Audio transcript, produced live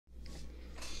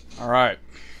Alright.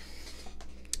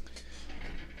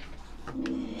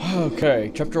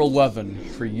 Okay, chapter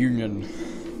 11, Reunion.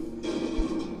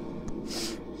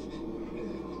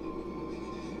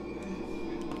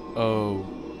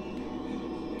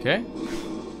 Okay.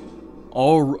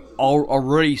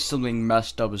 Already something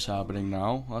messed up is happening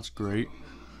now. That's great.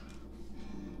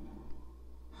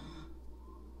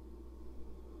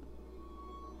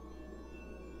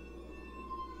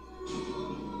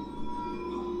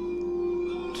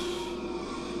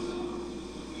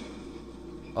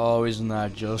 Oh, isn't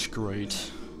that just great?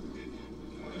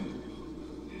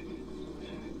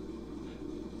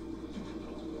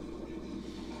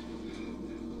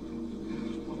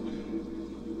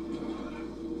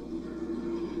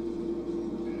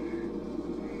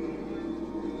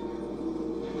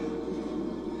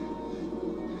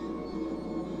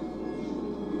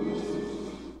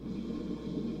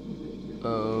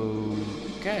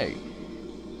 Okay.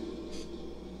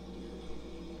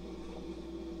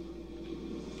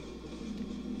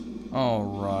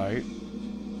 Alright.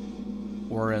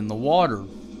 We're in the water.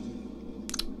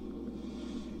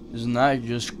 Isn't that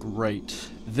just great?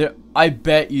 I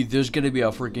bet you there's gonna be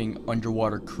a freaking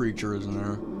underwater creature, isn't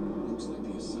there?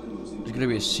 There's gonna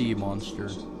be a sea monster.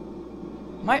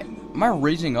 Am I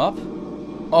raising up?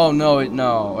 Oh no, it's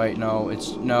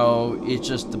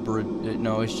just the bridge.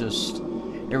 No, it's just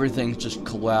everything's just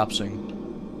collapsing.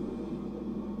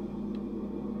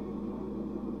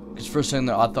 Because first thing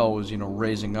that I thought was,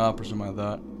 raising up or something like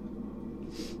that.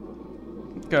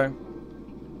 Okay.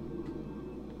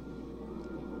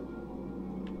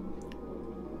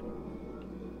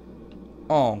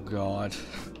 Oh god.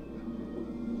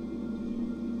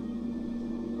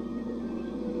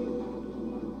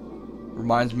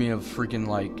 Reminds me of freaking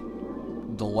like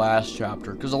the last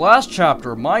chapter. Because the last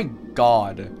chapter, my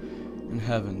god in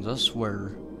heavens, I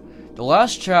swear. The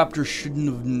last chapter shouldn't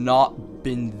have not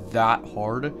been that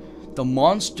hard. The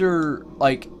monster,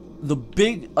 like the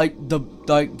big, that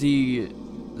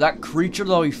creature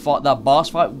that we fought, that boss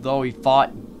fight that we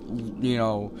fought,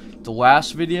 the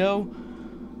last video,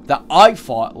 that I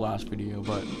fought last video,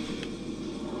 but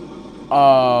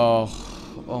oh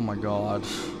my god,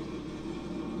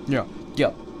 yeah,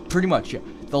 pretty much, yeah.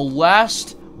 The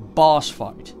last boss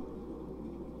fight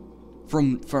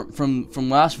from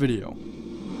last video.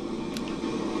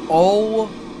 Oh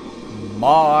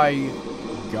my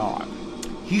god.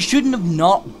 He shouldn't have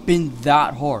not been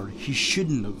that hard. He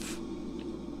shouldn't have.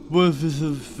 But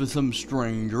for some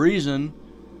strange reason,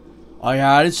 I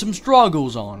added some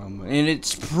struggles on him. And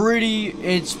it's pretty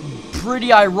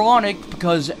ironic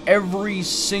because every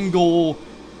single,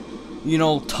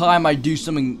 time I do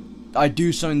something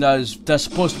that's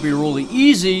supposed to be really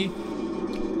easy,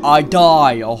 I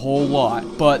die a whole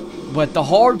lot. But the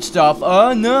hard stuff,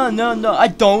 no, I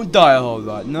don't die a whole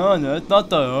lot. No, it's not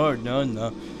that hard.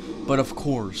 No. But of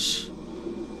course.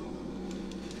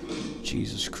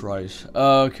 Jesus Christ.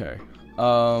 Okay.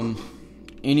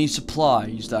 Any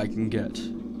supplies that I can get.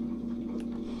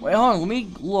 Wait, hold on, let me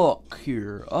look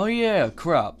here. Oh yeah,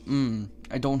 crap.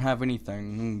 I don't have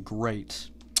anything. Great.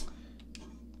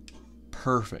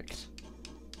 Perfect.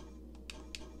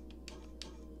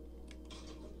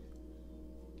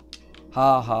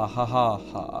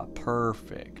 Ha.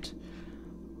 Perfect.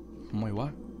 Wait,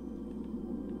 what?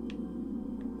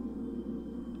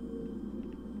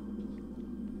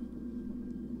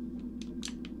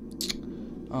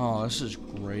 Oh, this is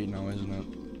great now, isn't it?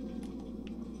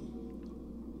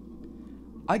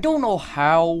 I don't know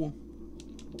how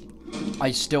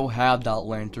I still have that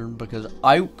lantern because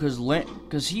I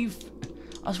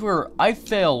swear I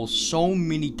fail so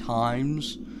many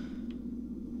times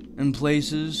in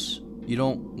places you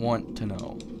don't want to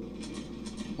know.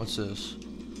 What's this?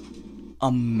 A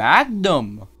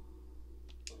magnum.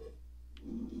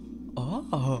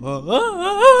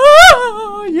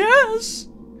 Oh, yes.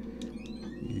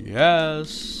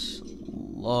 Yes,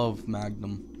 love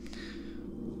Magnum.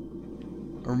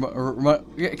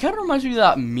 It kind of reminds me of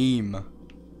that meme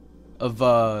of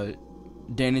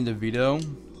Danny DeVito.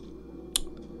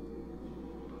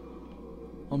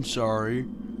 I'm sorry.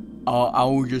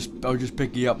 I'll just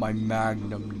pick you up my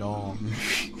Magnum dong.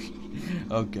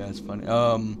 Okay, that's funny.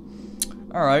 All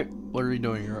right, what are we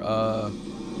doing here?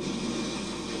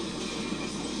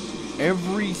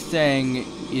 Everything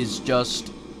is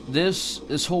just.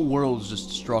 This whole world is just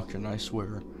destruction, I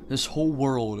swear. This whole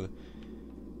world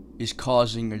is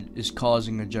causing a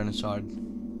genocide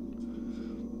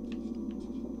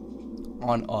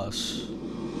on us.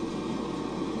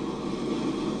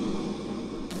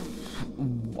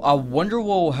 I wonder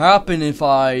what will happen if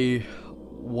I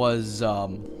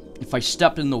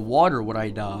stepped in the water. Would I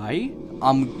die?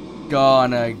 I'm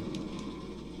gonna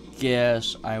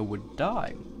guess I would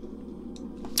die.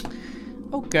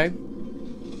 Okay.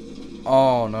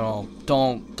 Oh no,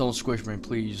 don't squish me,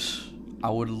 please. I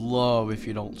would love if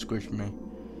you don't squish me.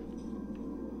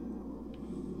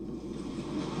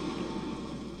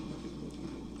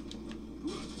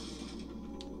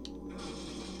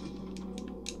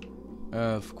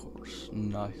 Of course,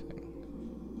 nothing.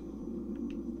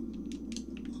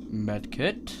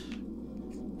 Medkit.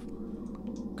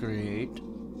 Great.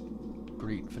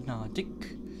 Great fanatic.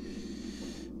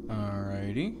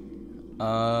 Alrighty.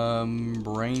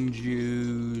 Brain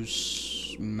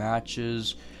juice.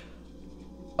 Matches.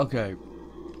 Okay.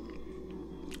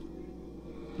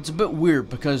 It's a bit weird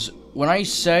because when I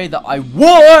say that I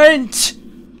want...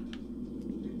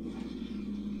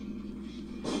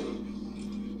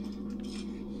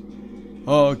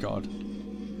 Oh god.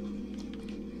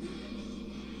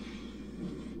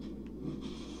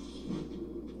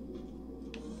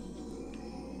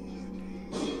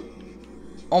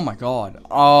 Oh my god.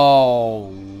 Oh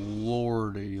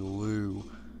lordy Lou.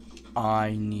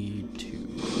 I need to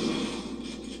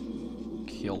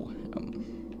kill him.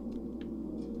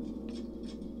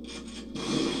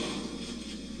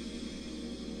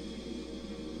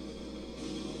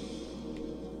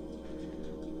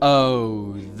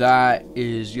 Oh, that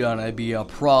is gonna be a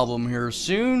problem here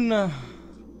soon.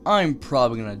 I'm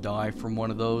probably gonna die from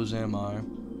one of those, am I?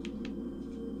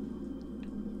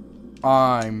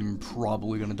 I'm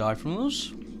probably gonna die from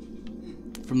those.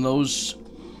 From those.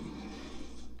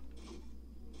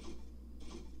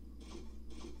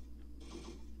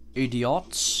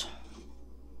 Idiots.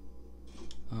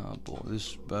 Oh boy, this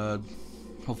is bad.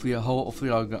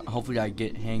 Hopefully I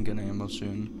get handgun ammo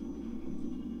soon.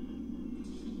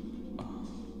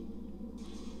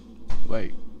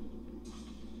 Wait.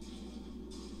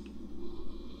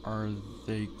 Are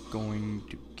they going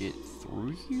to get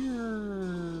through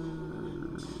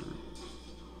here?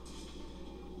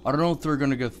 I don't know if they're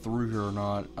gonna get through here or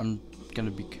not. I'm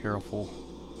gonna be careful.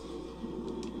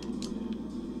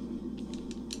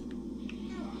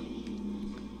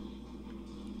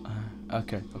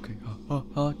 Okay.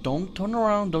 Don't turn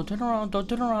around. Don't turn around. Don't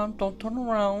turn around. Don't turn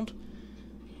around.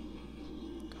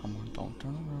 Come on, don't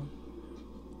turn around.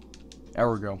 There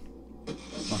we go.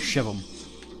 Now shiv him.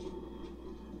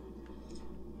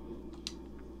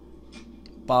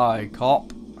 Bye,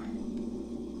 cop.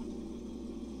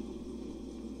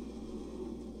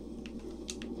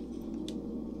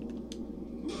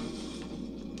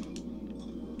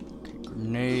 Okay,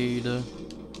 grenade. Did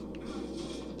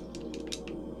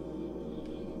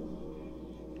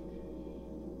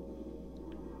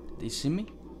they see me?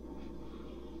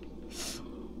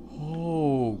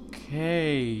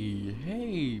 Okay.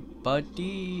 Hey,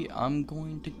 buddy. I'm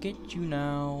going to get you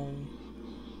now.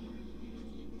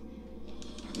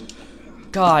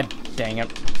 God dang it.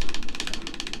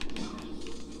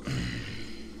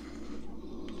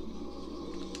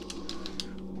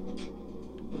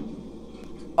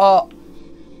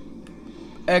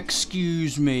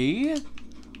 Excuse me.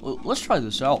 Let's try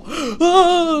this out.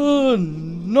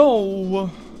 No.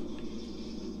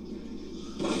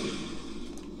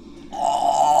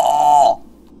 Oh,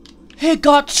 he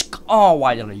got oh,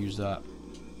 why did I use that?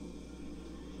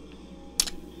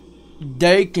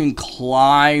 They can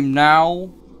climb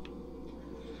now.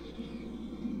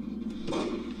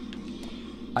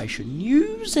 I shouldn't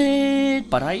use it,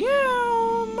 but I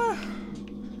am.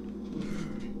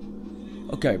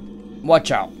 Okay,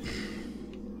 watch out.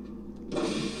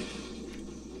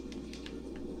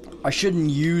 I shouldn't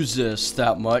use this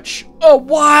that much. Oh,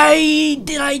 why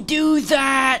did I do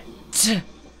that?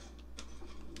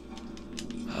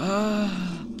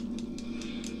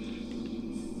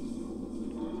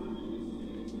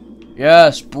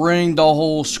 Yes, bring the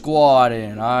whole squad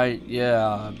in.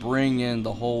 Yeah, bring in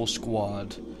the whole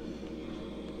squad.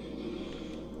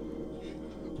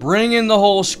 Bring in the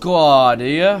whole squad,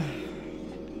 yeah?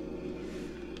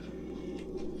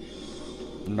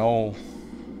 No.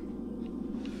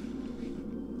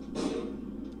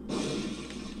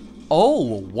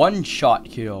 Oh, one-shot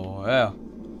kill, yeah.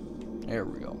 There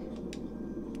we go.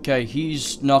 Okay,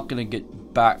 he's not gonna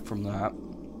get back from that.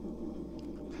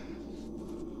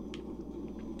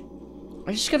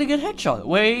 I just gotta get headshot.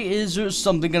 Wait, is there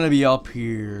something gonna be up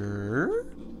here?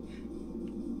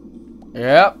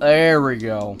 Yep, there we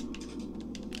go.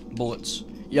 Bullets.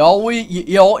 You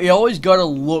always gotta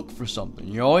look for something.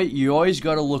 You always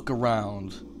gotta look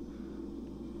around.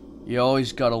 You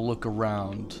always gotta look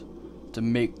around to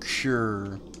make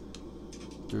sure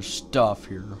there's stuff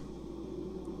here.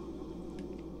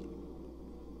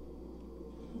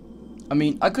 I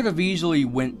mean, I could have easily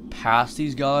went past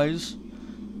these guys,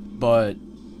 but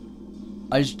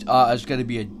I just gotta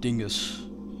be a dingus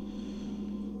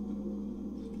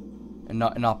and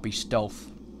not be stealth.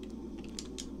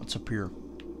 What's up here?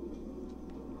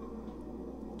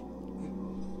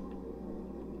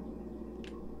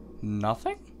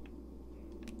 Nothing?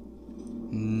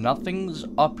 Nothing's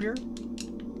up here?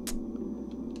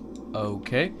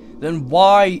 Okay. Then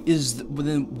why is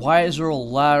there a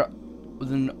ladder?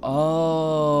 Then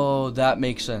oh, that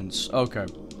makes sense. Okay.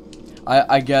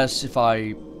 I guess if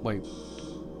I wait.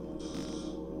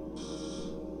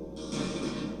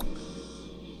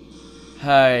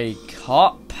 Hey,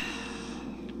 cop.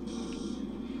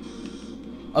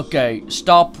 Okay,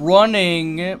 stop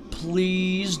running.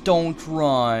 Please don't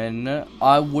run.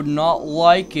 I would not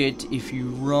like it if you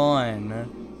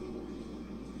run.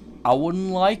 I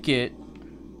wouldn't like it.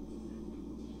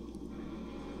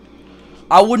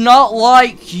 I would not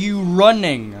like you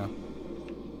running.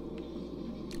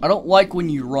 I don't like when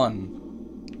you run.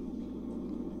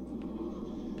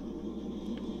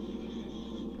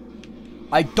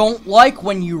 I don't like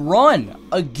when you run.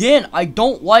 Again, I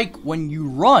don't like when you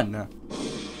run.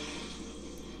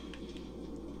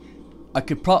 I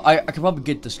could probably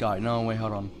get this guy. No, wait,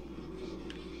 hold on.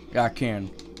 Yeah, I can.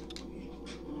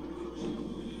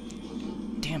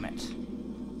 Damn it.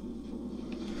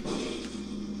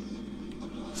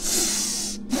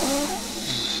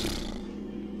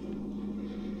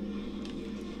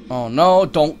 Oh no,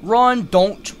 don't run,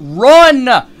 don't run!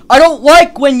 I don't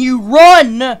like when you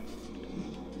run!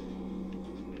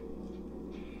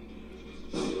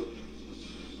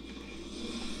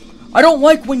 I don't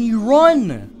like when you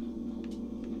run!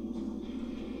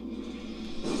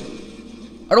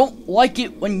 I don't like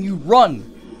it when you run.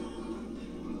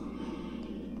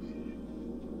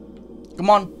 Come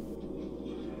on.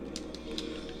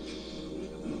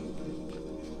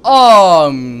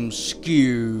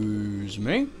 Excuse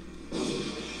me.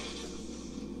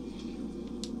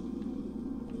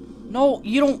 No,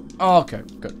 you don't. Oh, okay,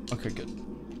 good. Okay, good.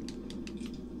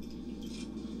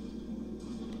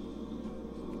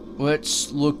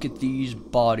 Let's look at these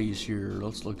bodies here.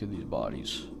 Let's look at these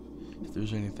bodies. If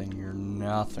there's anything here,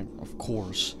 nothing, of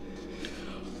course.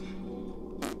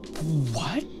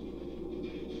 What?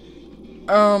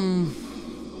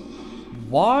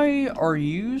 Why are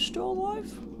you still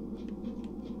alive?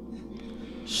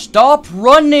 Stop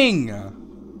running!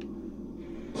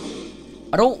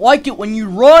 I don't like it when you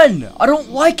run! I don't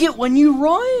like it when you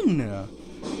run!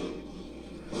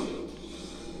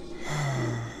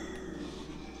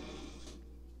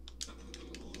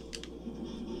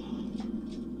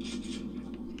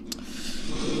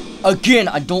 Again,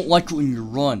 I don't like it when you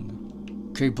run.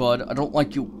 Okay, bud, I don't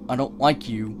like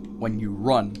you when you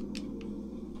run.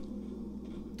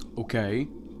 Okay.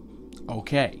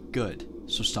 Okay, good.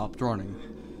 So stop running.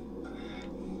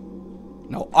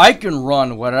 No, I can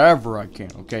run whatever I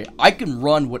can, okay? I can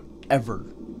run whatever.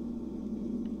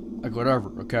 Like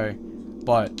whatever, okay?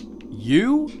 But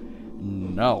you?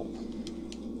 No.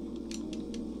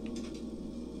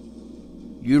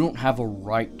 You don't have a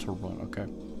right to run, okay?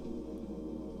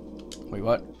 Wait,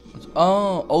 what?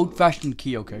 Oh, old-fashioned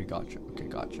key. Okay, gotcha. Okay,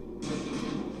 gotcha.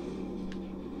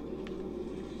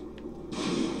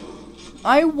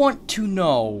 I want to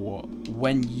know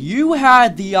when you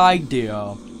had the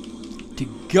idea to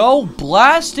go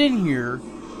blast in here.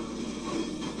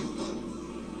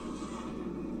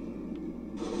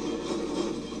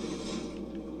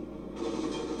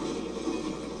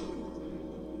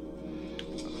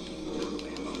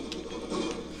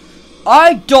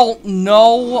 I don't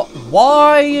know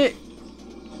why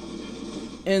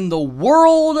in the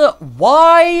world,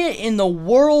 what in the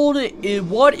world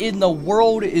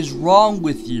is wrong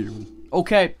with you?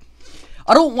 Okay,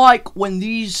 I don't like when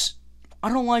these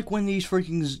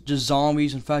freaking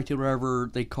zombies, infected, whatever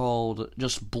they called,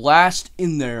 just blast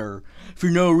in there for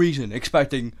no reason,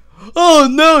 expecting, oh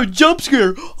no, jump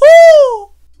scare,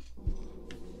 oh!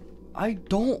 I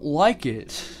don't like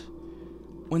it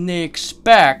when they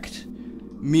expect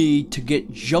me to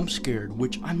get jump scared,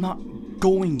 which I'm not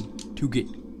going to get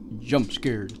jump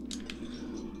scared.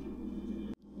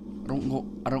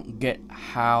 I don't get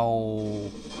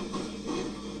how.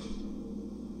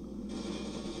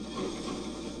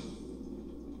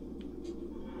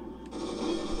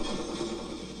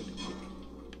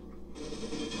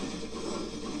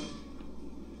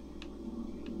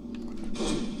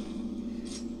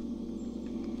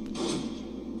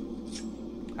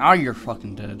 Now you're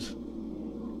fucking dead.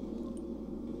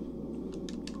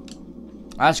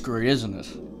 That's great, isn't it?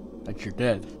 That you're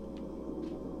dead.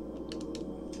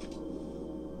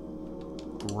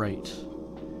 Great.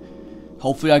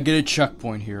 Hopefully I get a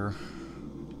checkpoint here.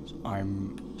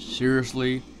 I'm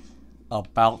seriously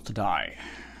about to die.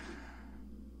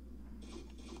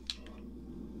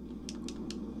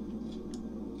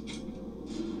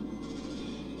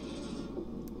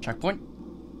 Checkpoint?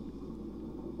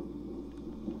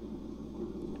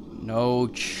 No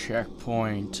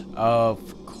checkpoint,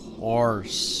 of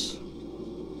course.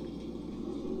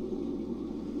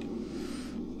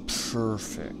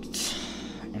 Perfect.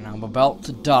 And I'm about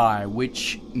to die,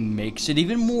 which makes it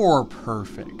even more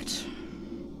perfect.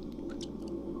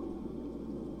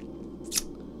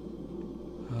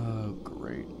 Oh,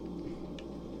 great.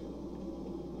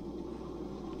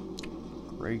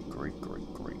 Great, great,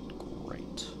 great, great,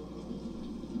 great.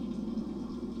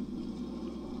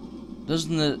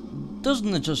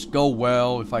 Doesn't it just go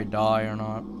well if I die or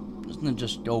not? Doesn't it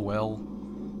just go well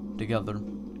together?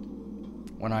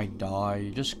 When I die,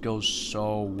 it just goes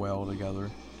so well together.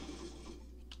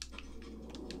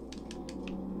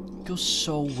 It goes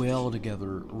so well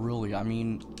together, really. I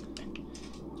mean,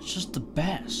 it's just the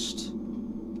best.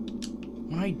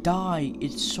 When I die,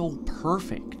 it's so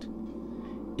perfect.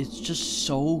 It's just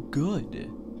so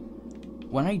good.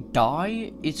 When I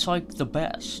die, it's like the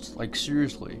best. Like,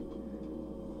 seriously.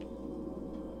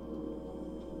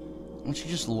 Don't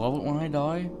you just love it when I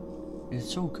die?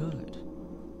 It's so good.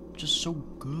 Just so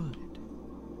good.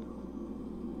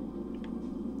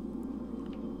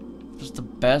 Just the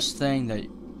best thing that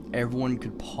everyone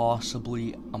could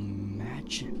possibly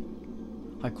imagine.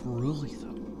 Like, really,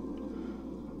 though.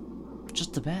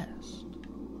 Just the best.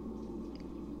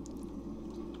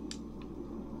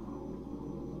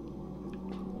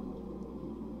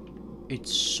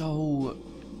 It's so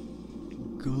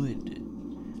good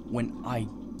when I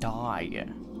die.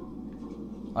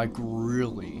 Like,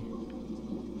 really.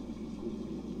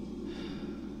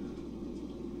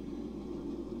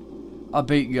 I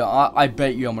bet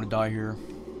you I'm gonna die here.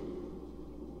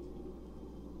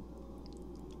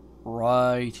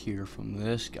 Right here from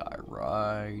this guy,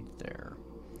 right there.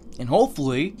 And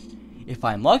hopefully, if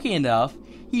I'm lucky enough,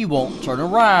 he won't turn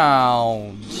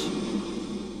around.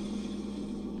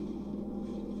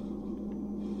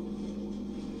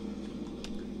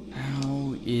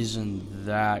 How isn't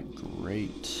that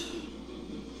great?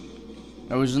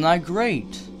 Now, isn't that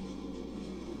great?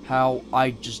 How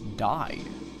I just died.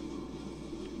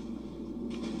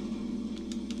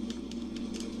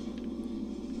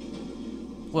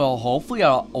 Well, hopefully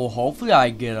I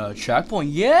get a checkpoint.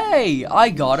 Yay! I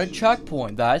got a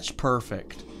checkpoint. That's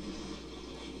perfect.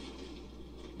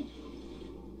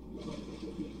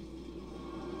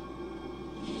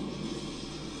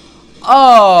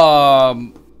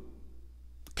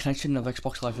 Connection of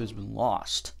Xbox Live has been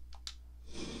lost.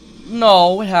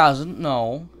 No, it hasn't.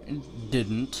 No, it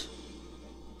didn't.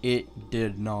 It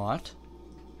did not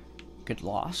get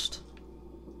lost.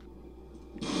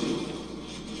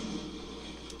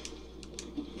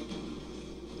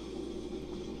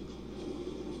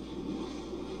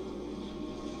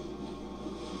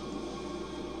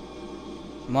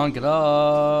 Come on, get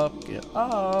up, get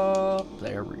up.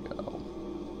 There we go.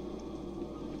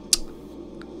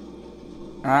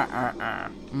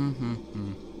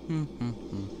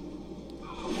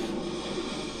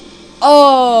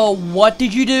 Oh, what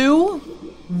did you do?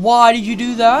 Why did you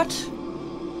do that?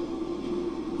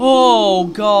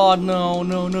 Oh God, no,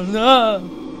 no, no, no.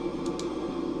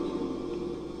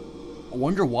 I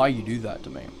wonder why you do that to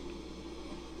me.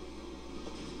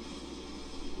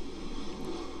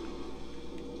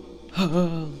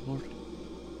 Lord.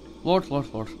 Lord,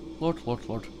 Lord, Lord. Lord, Lord,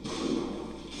 Lord.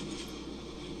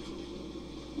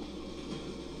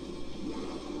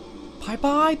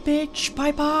 Bye-bye, bitch.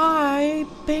 Bye-bye.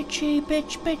 Bitchy,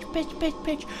 bitch, bitch, bitch, bitch,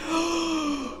 bitch.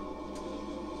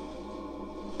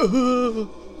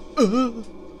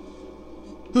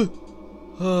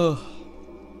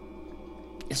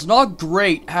 It's not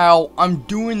great how I'm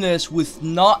doing this with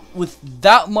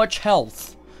that much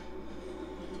health.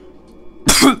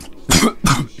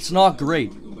 It's not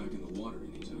great.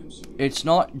 It's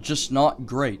not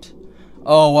great.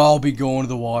 Oh, I'll be going to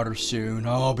the water soon.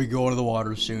 I'll be going to the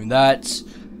water soon. That's...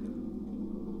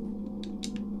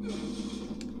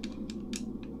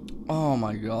 Oh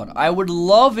my God. I would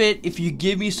love it if you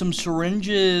give me some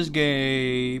syringes,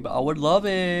 Gabe. I would love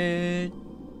it.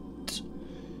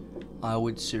 I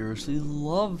would seriously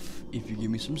love if you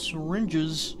give me some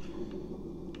syringes.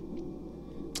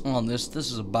 On this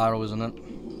is a battle, isn't it?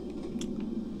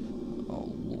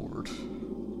 Oh Lord.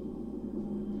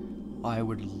 I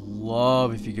would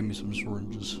love if you give me some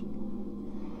syringes.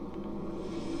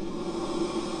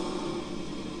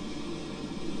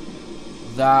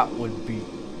 That would be...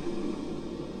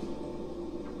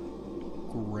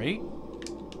 great.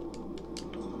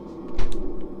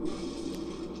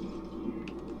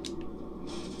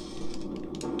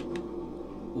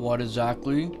 What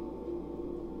exactly?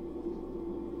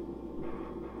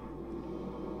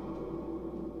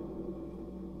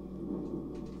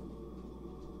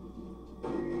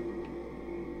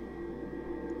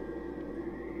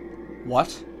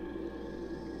 What?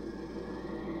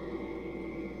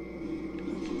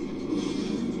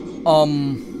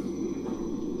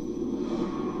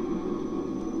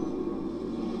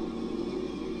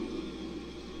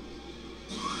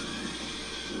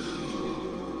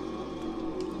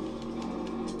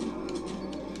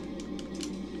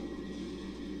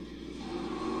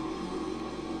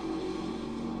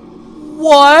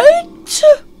 What?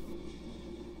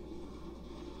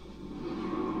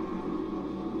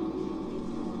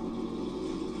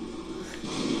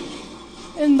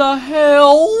 In the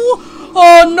hell?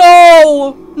 Oh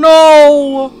no!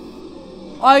 No!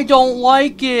 I don't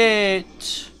like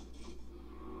it.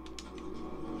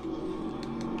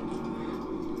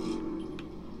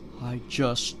 I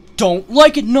just don't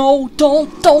like it. No,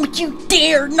 don't you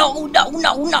dare. No, no,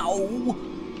 no, no.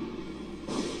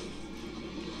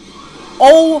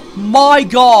 Oh my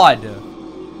god.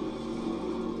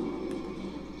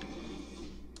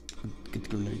 Get the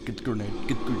grenade, get the grenade,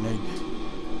 get the grenade.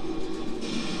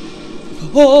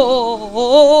 Oh!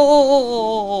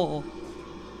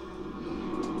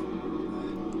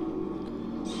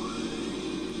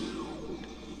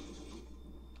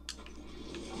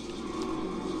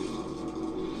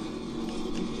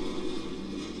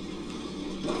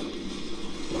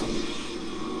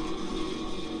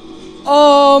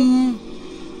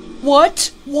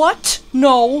 What? What?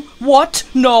 No. What?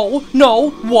 No.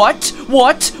 No. What?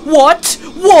 What? What?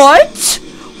 What?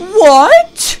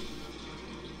 What?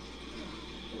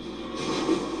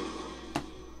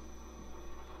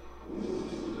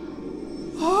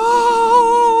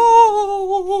 Oh.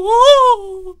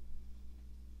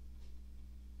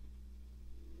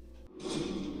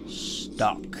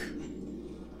 Stuck.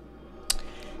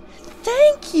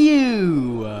 Thank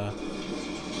you.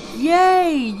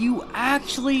 Yay, you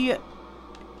actually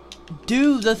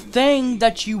do the thing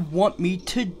that you want me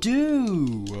to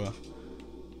do.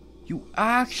 You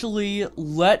actually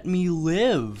let me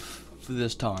live for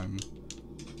this time.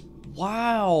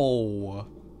 Wow.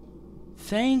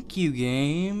 Thank you,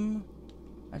 game.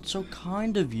 That's so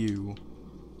kind of you.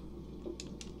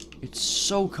 It's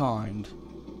so kind.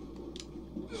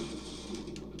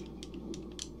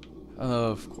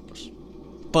 Of course.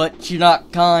 But you're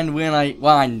not kind when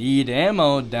I need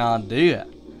ammo, down, do ya?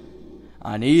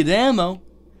 I need ammo,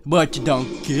 but you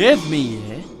don't give me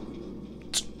it.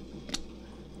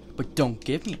 But don't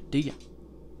give me it, do ya?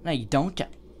 No, you don't, ya?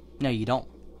 No, you don't.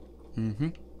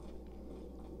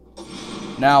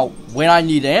 Now, when I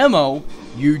need ammo,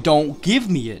 you don't give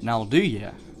me it, now do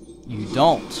ya? You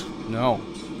don't. No.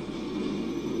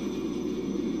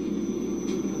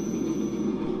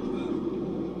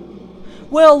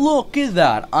 Well, look at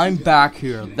that. I'm back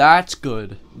here. That's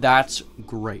good. That's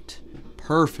great.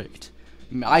 Perfect.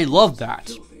 I love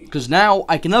that. Because now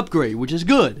I can upgrade, which is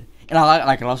good. And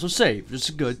I can also save, which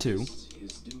is good too.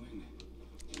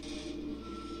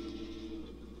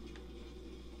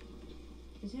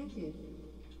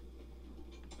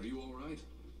 Are you alright?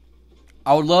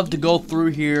 I would love to go through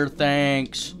here,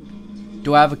 thanks.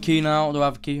 Do I have a key now? Do I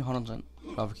have a key? Hold on a second.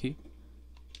 Do I have a key?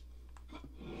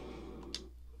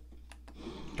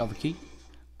 Do I have a key?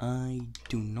 I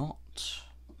do not.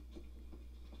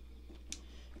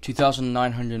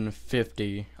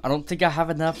 2,950. I don't think I have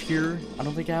enough here. I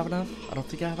don't think I have enough. I don't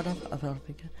think I have enough. I don't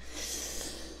think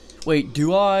Wait,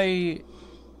 do I...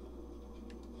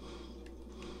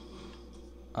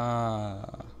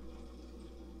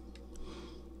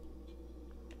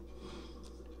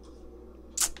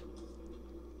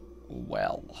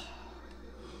 Well.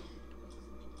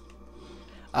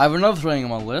 I have another thing on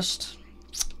my list,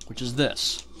 which is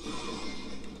this.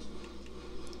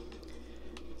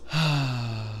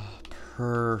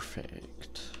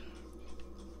 Perfect.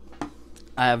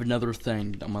 I have another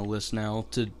thing on my list now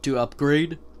to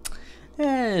upgrade.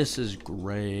 This is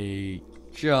great.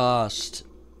 Just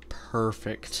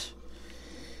perfect.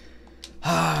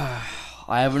 I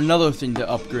have another thing to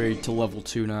upgrade to level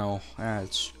 2 now.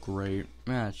 That's great.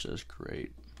 That's just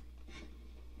great.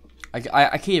 I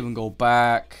can't even go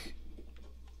back.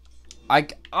 I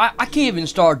can't even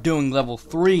start doing level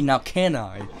 3 now, can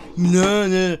I?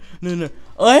 No.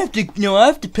 I have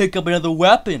to pick up another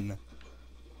weapon.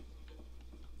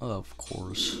 Of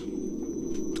course.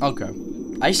 Okay.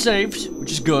 I saved,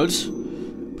 which is good.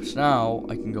 But now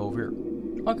I can go over here.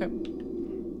 Okay.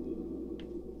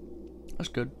 That's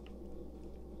good.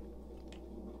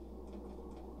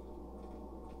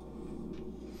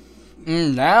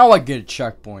 Now I get a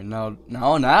checkpoint. Now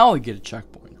I get a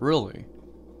checkpoint. Really?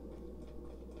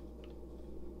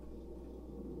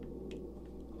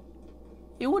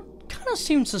 It would kind of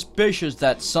seem suspicious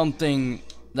that something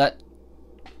that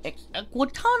it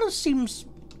would kind of seems,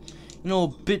 you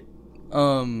know,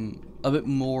 a bit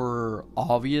more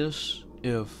obvious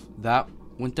if that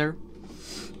went there,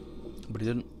 but it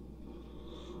didn't.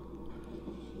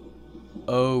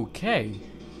 Okay.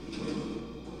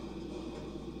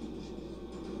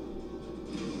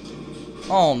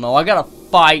 Oh no, I gotta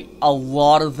fight a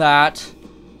lot of that.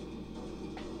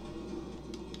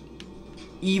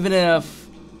 Even if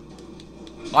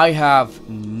I have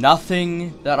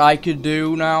nothing that I could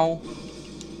do now.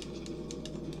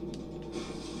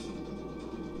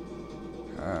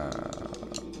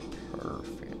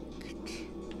 Perfect.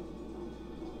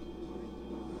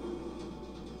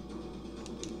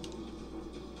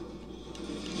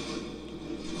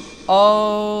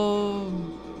 Oh,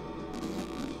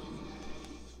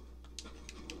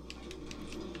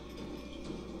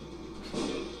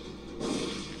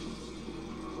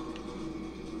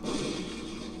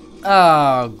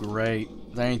 great.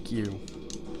 Thank you.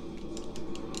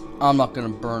 I'm not gonna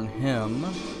burn him.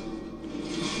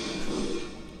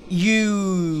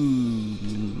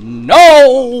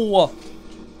 No!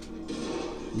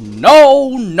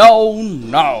 No, no,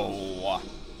 no.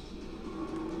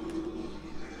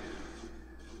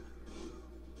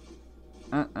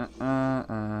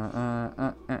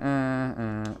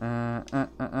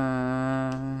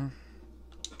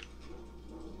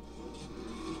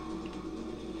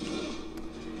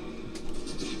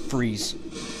 Freeze.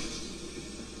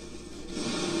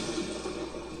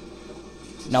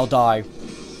 Now die.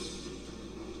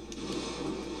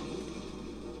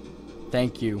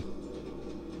 Thank you.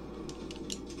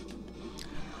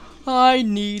 I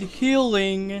need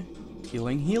healing.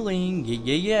 Healing, healing. Yay,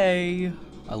 yay, yay.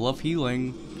 I love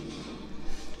healing.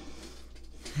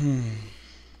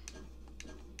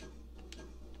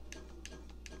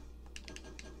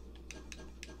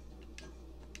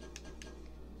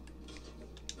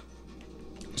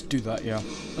 Let's do that, yeah.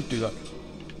 Let's do that.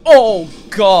 Oh,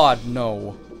 God,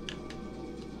 no.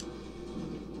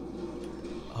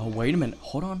 Oh, wait a minute.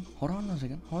 Hold on a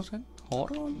second.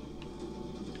 Hold on.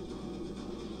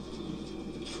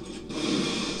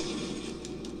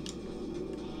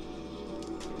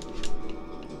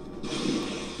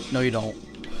 No, you don't.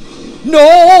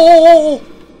 No!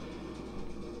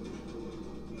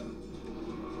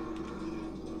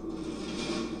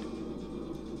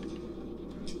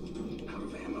 Out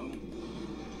of ammo.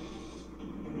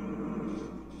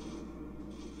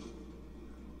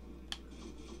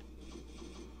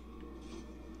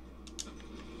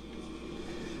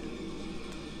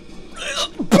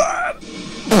 Bad.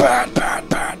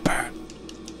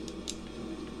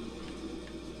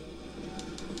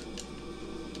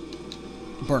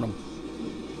 Burn him.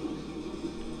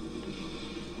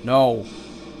 No.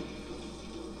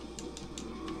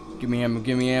 Give me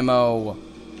ammo.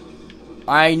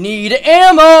 I need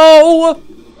ammo!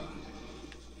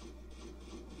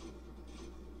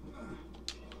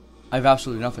 I have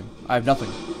absolutely nothing. I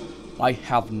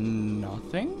have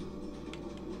nothing.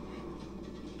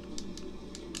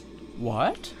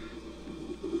 What?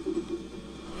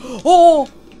 Oh!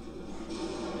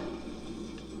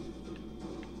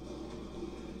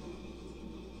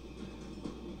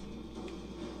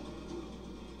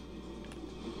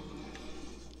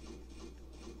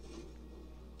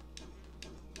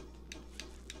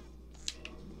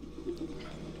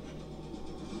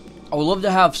 I would love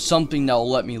to have something that will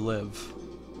let me live.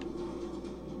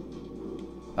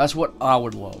 That's what I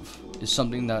would love, is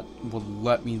something that would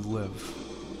let me live.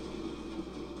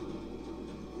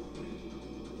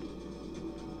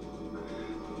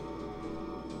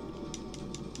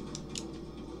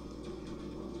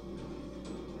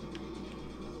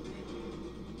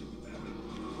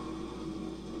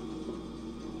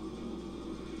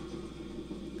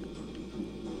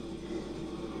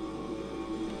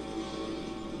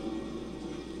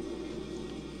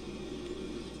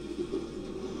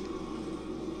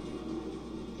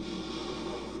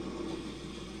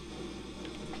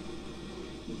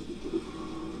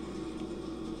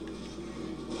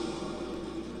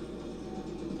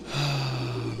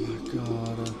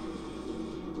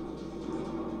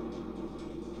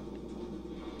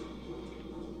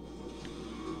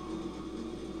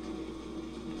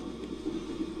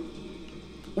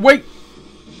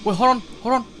 Wait, hold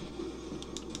on.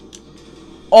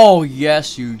 Oh,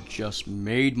 yes, you just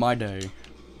made my day.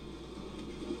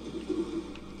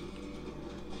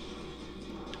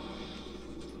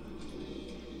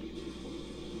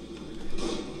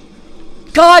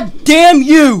 God damn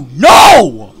you!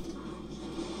 No!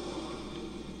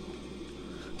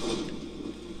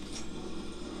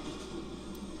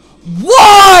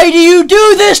 Why do you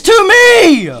do this to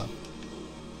me?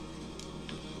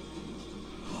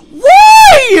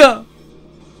 Why? No!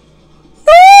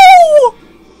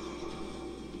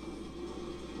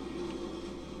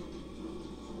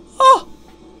 Oh.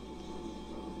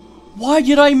 Why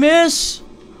did I miss?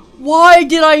 Why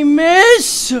did I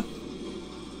miss?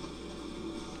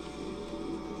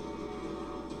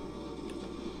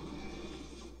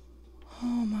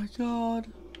 Oh my god.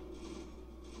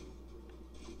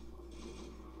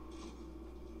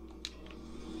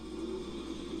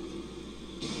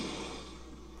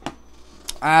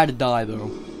 I had to die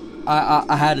though.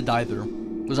 I had to die there.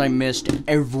 Because I missed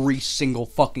every single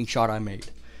fucking shot I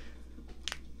made.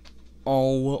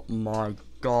 Oh my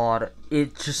god.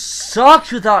 It just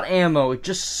sucks without ammo. It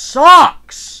just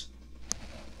sucks!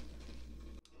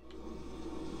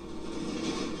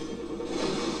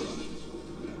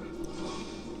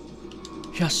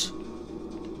 Yes.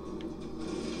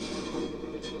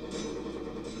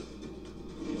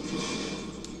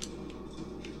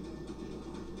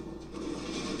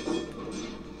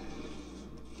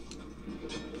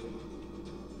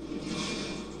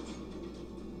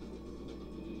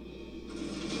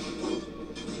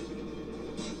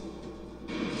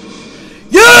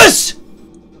 Yes!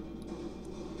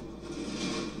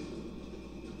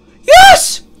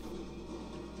 Yes!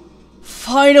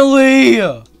 Finally!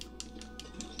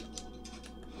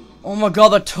 Oh my god,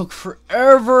 that took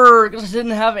forever because I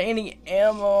didn't have any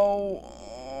ammo.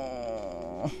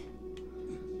 Oh,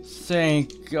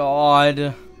 thank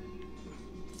God.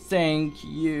 Thank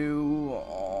you.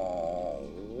 Oh,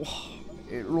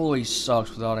 it really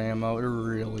sucks without ammo. It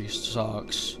really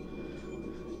sucks.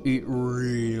 It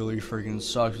really freaking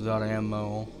sucks without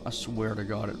ammo. I swear to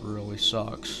God, it really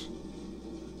sucks.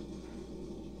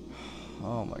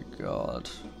 Oh my God.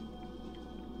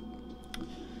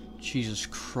 Jesus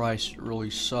Christ, it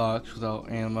really sucks without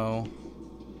ammo.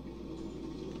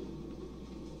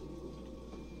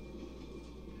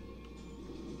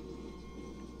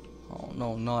 Oh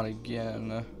no, not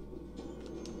again.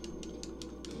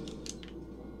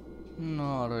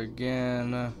 Not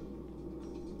again.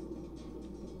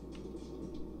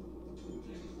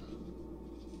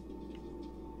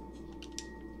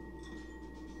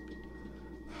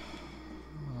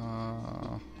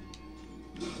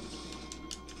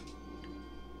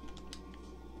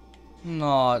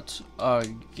 Not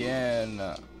again.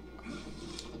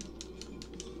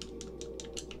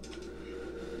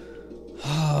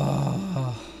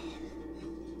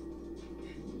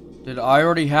 Did I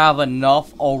already have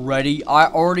enough already? I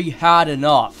already had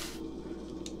enough.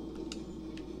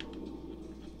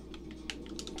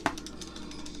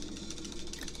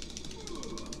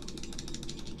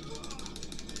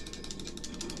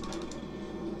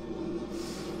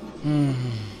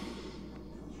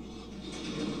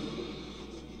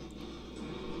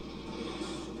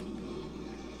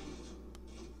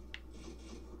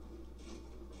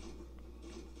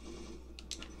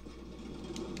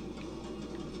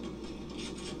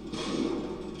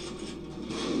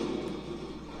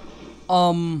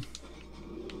 Um,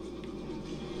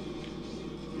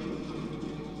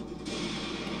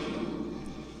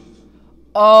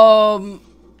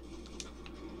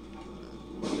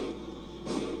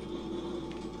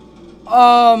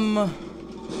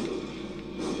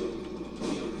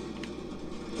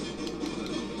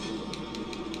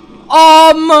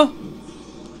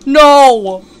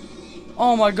 no!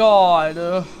 Oh my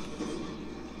God.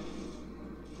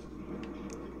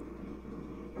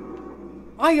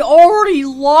 I already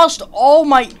lost all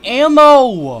my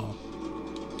ammo!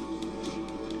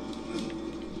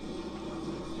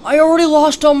 I already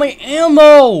lost all my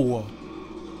ammo!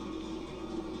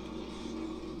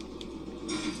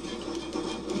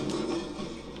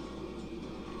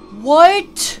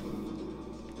 What?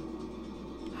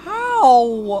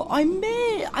 How?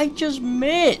 I just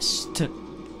missed.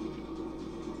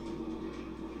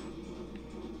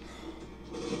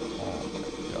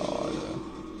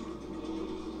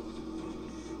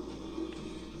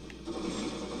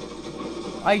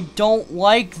 I don't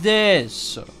like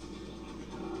this.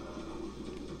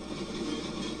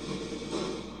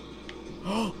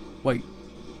 Wait.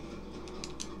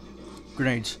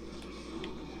 Grenades.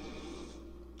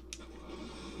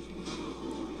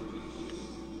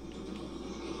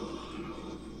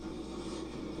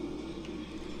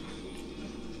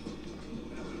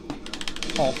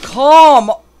 Oh, come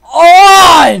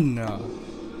on!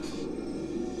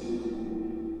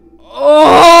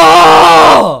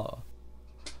 Oh!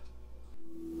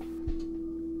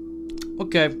 What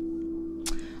Okay.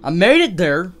 I made it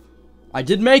there. I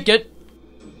did make it.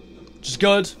 Which is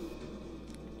good.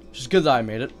 Which is good that I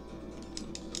made it.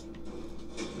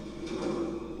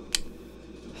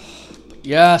 But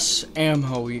yes,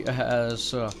 ammo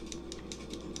has,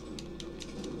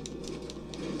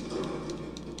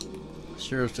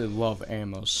 seriously love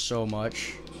ammo so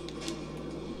much.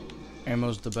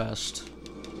 Ammo's the best.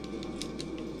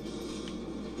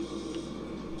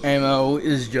 Ammo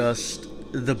is just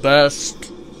the best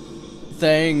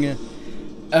thing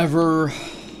ever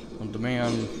on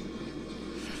demand.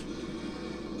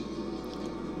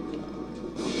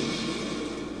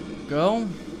 Go.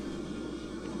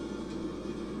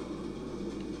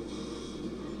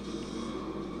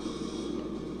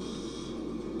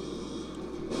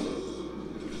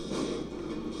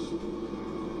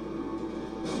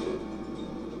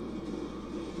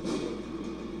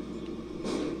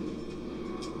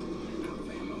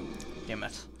 Damn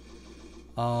it.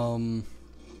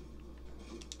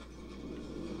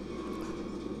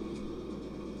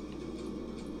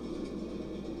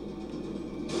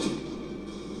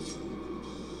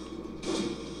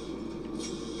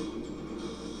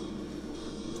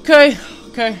 Okay.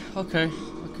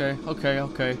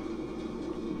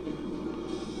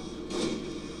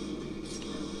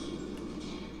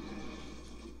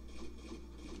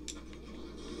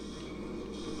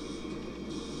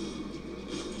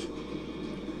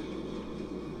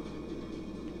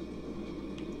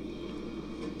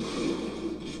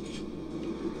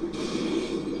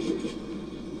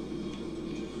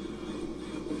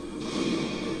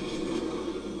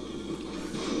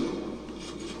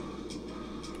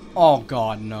 Oh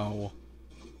God, no.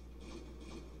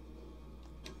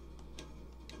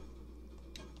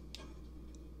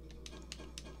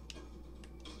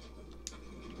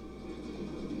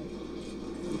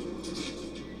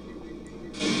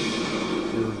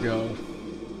 Here we go.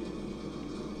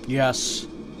 Yes.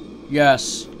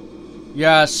 Yes.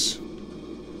 Yes.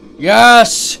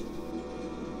 Yes!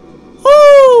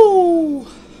 Woo!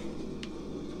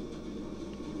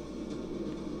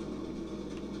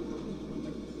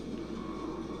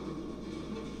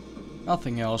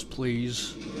 Nothing else,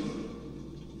 please.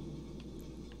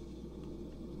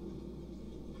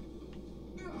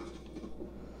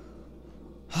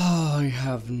 I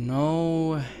have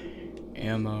no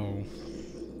ammo.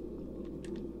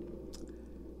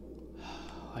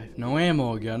 I have no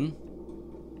ammo again.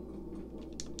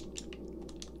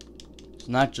 It's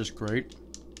not just great.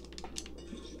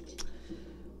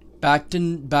 Back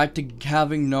to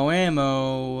having no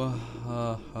ammo.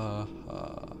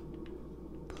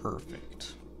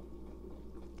 Perfect.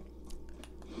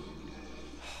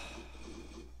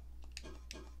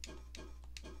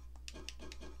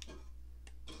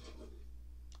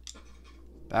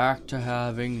 Back to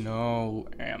having no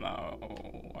ammo.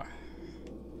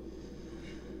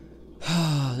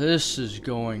 This is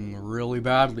going really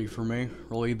badly for me.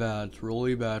 Really bad. It's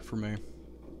really bad for me.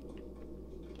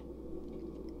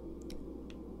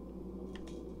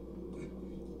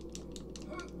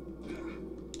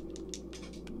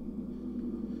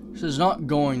 This is not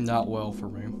going that well for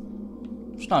me.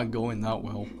 It's not going that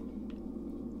well.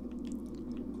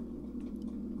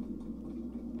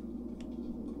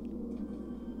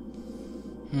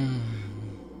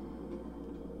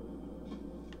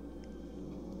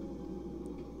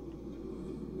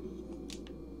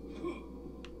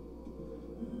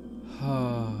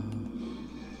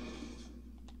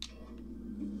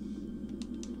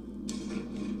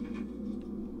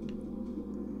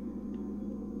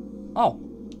 Oh.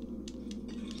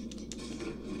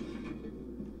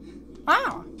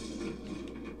 Ah.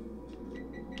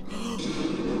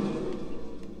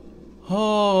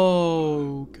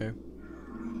 Oh, okay.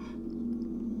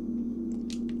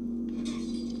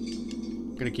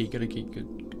 Get a key, good.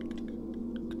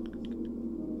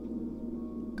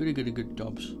 Good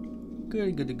jobs.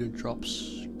 Good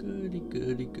drops. Good.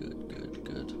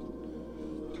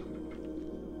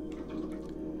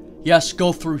 Yes,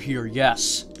 go through here,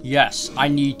 yes. Yes, I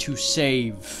need to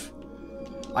save.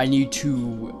 I need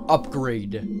to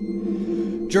upgrade.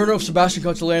 Journal of Sebastian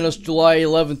Castellanos, July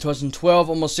 11, 2012.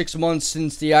 Almost 6 months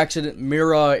since the accident.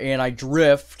 Mira and I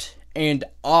drift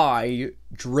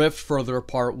further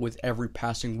apart with every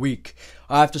passing week.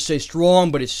 I have to stay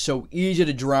strong, but it's so easy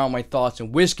to drown my thoughts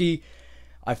in whiskey.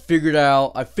 I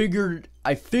figure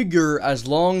as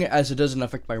long as it doesn't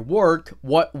affect my work,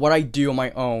 what I do on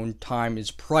my own time is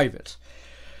private.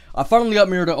 I finally got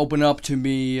Mira to open up to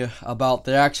me about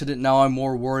the accident. Now I'm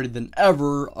more worried than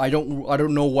ever. I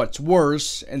don't know what's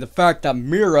worse, and the fact that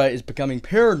Mira is becoming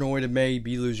paranoid and may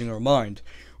be losing her mind.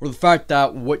 or the fact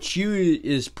that what she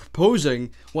is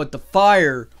proposing, what the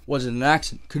fire was an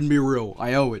accident, couldn't be real.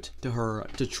 I owe it to her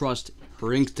to trust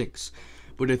her instincts.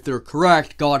 But if they're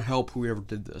correct, God help whoever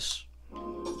did this.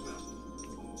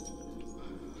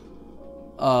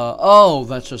 Oh,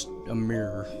 that's just a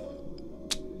mirror.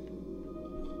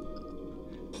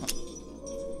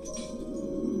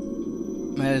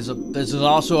 This is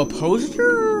also a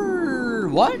poster.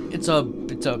 What? It's a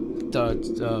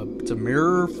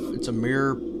mirror. It's a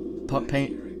mirror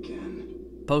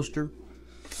paint poster.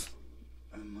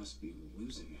 I must be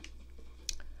losing it.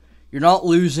 You're not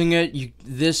losing it.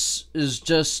 This is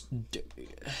just.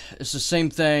 It's the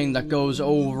same thing that goes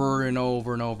over and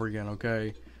over and over again.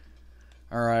 Okay.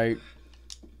 All right.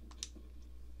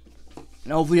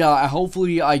 And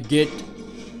hopefully I get.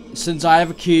 Since I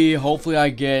have a key, hopefully I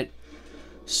get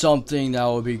something that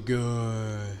would be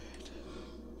good.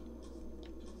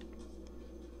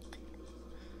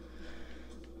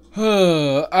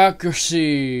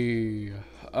 Accuracy.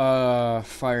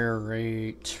 Fire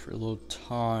rate. Reload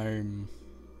time.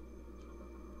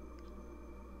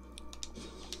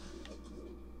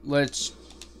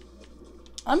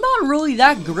 I'm not really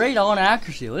that great on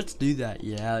accuracy. Let's do that.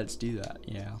 Yeah, let's do that.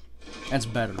 Yeah. That's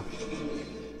better.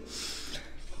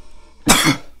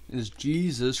 Is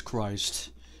Jesus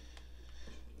Christ.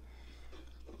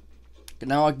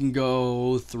 Now I can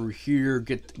go through here,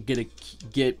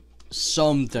 get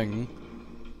something,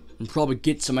 and probably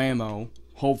get some ammo.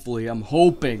 Hopefully, I'm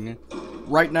hoping.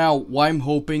 Right now, what I'm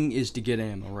hoping is to get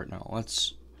ammo. Right now,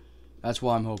 that's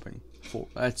what I'm hoping for.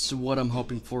 That's what I'm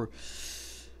hoping for.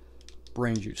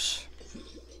 Brain juice.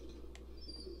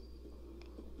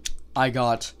 I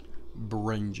got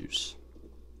brain juice.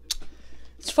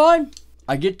 It's fine.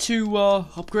 I get to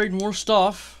upgrade more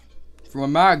stuff from a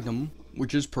Magnum,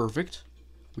 which is perfect.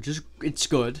 It's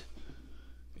good.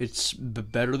 It's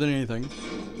better than anything.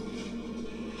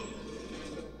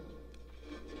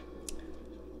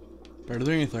 Better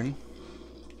than anything.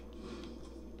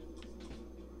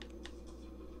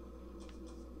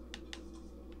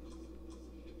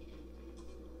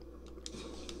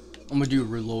 I'm gonna do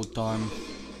reload time.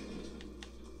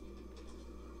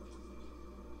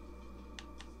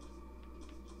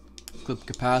 Clip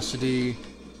capacity.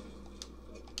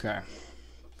 Okay.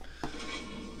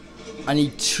 I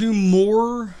need 2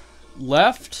 more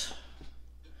left.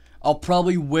 I'll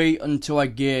probably wait until I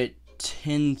get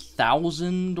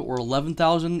 10,000 or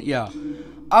 11,000. Yeah.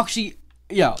 Actually,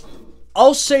 yeah.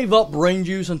 I'll save up brain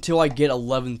juice until I get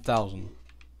 11,000.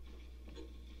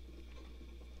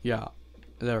 Yeah.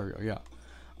 There we go. Yeah.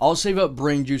 I'll save up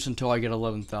brain juice until I get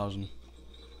 11,000.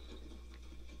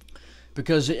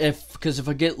 Because if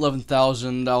I get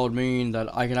 11,000, that would mean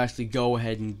that I can actually go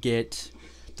ahead and get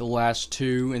the last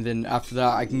 2, and then after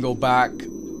that I can go back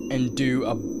and do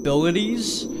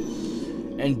abilities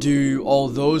and do all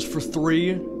those for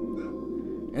 3,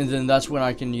 and then that's when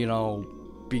I can, you know,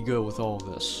 be good with all of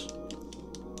this.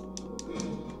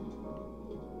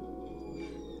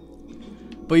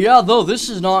 But yeah, though, this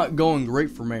is not going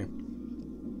great for me.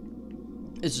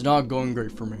 It's not going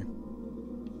great for me.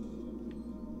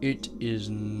 It is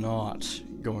not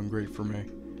going great for me.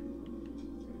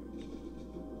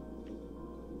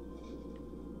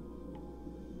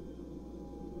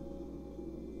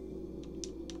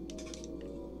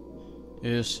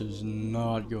 This is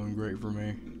not going great for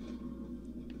me.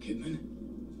 Kidman?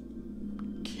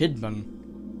 Kidman?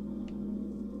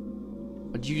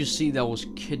 What did you just see? That was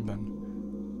Kidman.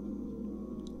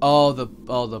 Oh, the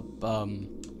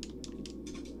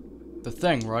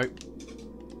thing, right?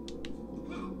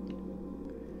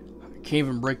 Can't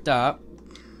even break that.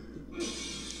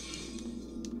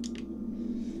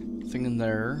 Thing in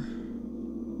there.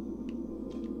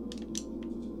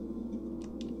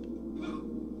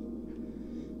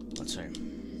 Let's see.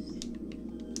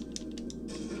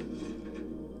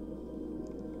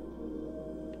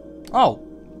 Oh,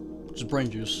 it's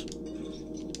brain juice.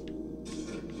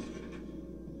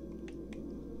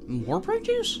 More brain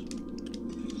juice?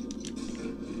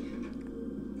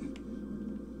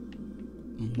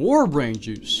 More brain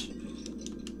juice.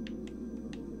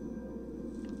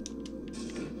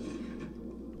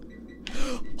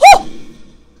 Oh!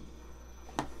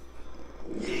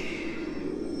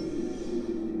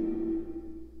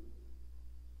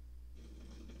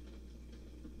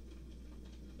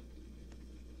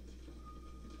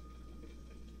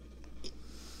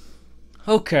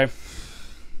 Okay.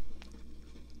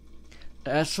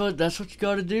 That's what you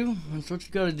gotta do. That's what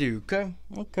you gotta do. Okay.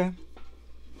 Okay.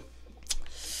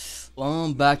 Well,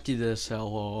 I'm back to this.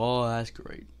 Hello. Oh, that's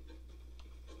great.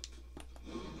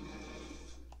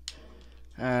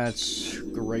 That's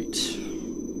great.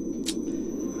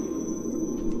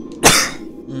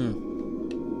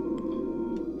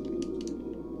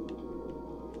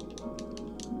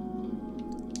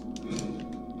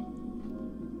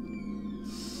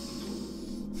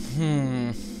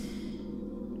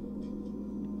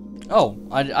 Oh,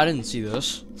 I didn't see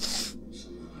this.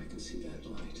 Somehow I can see that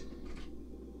light.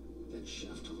 That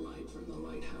shaft of light from the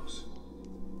lighthouse.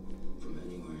 From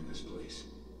anywhere in this place.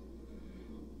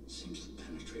 Seems to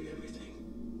penetrate everything.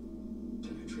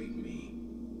 Penetrate me.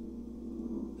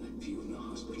 That view of the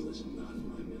hospital is not in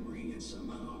my memory, yet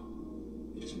somehow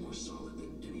it is more solid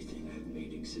than anything I have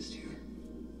made exist here.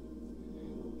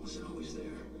 Was it always there?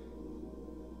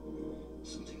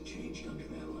 Something changed under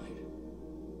that light.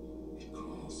 It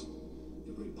calls,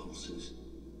 it repulses,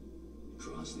 it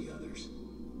draws the others.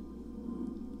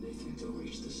 They think they'll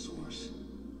reach the source,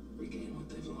 regain what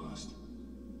they've lost.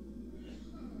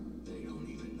 They don't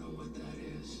even know what that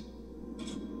is.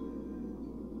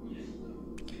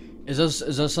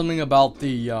 Is this something about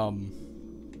the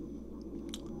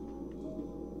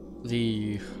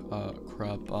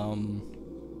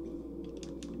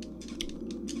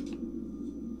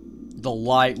the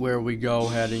light where we go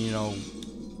ahead and you know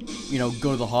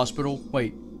go to the hospital?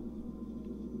 Wait,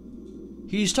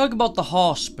 he's talking about the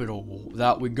hospital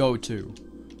that we go to.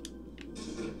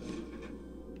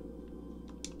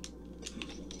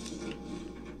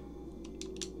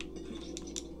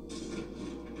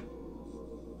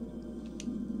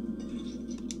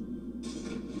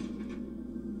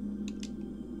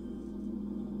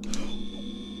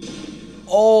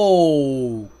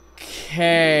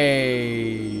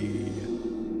 Okay,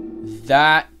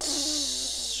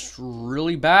 that's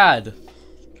really bad.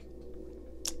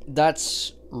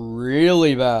 That's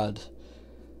really bad.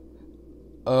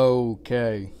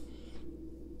 Okay.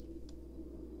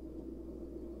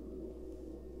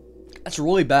 That's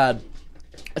really bad.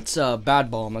 It's a bad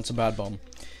bomb. That's a bad bomb.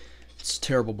 It's a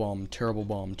terrible bomb. Terrible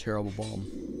bomb. Terrible bomb.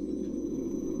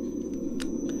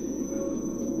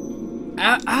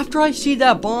 After I see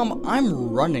that bomb,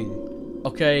 I'm running.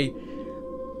 Okay.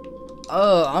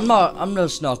 I'm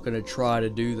just not gonna try to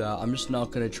do that. I'm just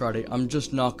not gonna try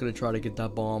to get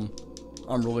that bomb.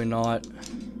 I'm really not.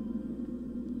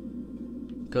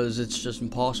 Because it's just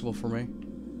impossible for me.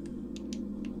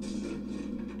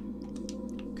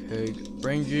 Okay,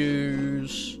 brain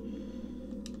juice.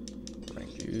 Brain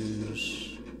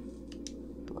juice.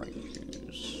 Brain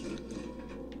juice.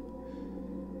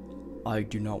 I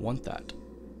do not want that.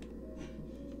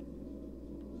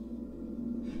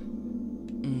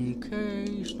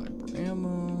 Okay, sniper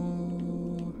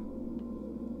ammo.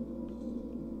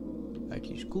 That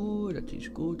is good, that is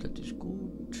good, that is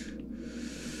good.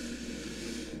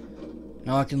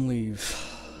 Now I can leave.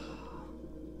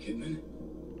 Kidman?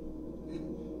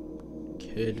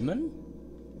 Kidman?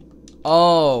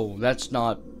 Oh, that's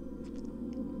not...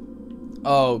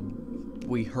 Oh,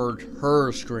 we heard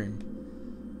her scream.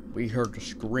 We heard her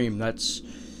scream. That's...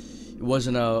 It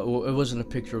wasn't a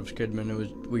picture of Kidman. It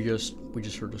was we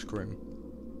just heard her scream.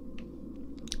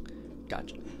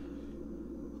 Gotcha.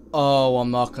 Oh,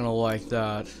 I'm not gonna like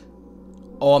that.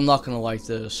 Oh, I'm not gonna like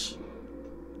this.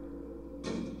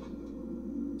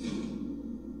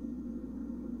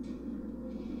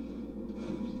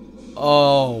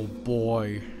 Oh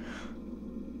boy.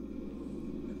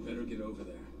 I'd better get over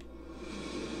there.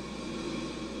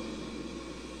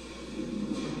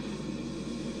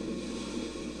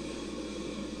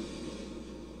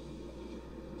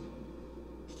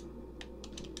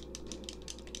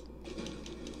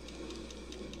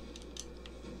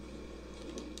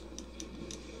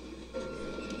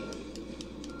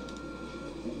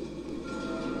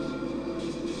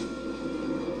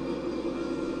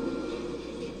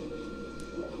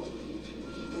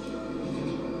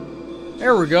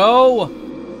 There we go.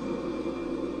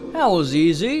 That was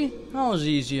easy. That was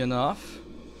easy enough.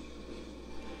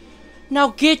 Now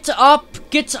get up!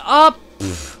 Get up!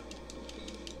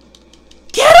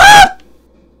 Get up!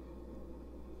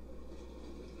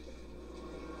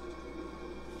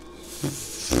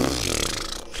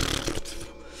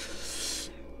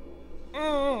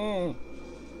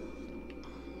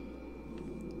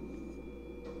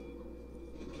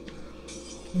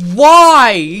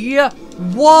 Why?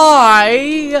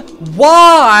 Why?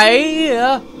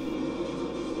 Why?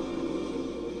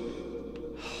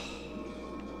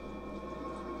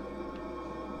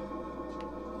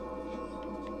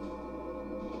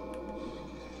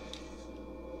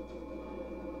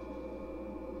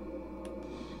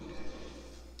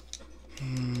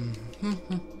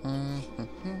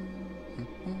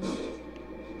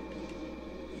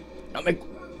 Now make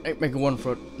a run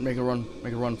for it. Make a run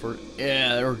for it.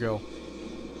 Yeah, there we go.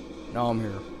 Now I'm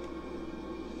here.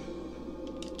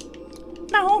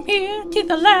 Now I'm here to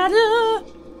the ladder.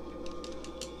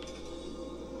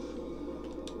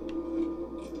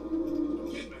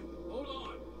 Hold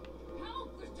on.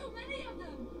 Help! There's too many of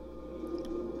them.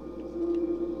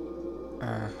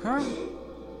 Uh-huh.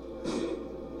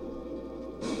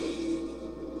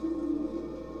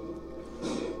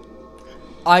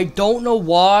 I don't know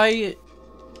why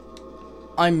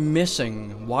I'm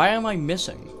missing. Why am I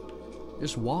missing?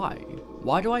 Just why?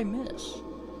 Why do I miss?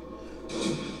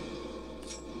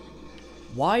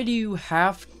 Why do you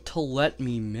have to let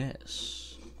me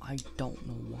miss? I don't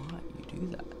know why you do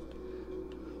that.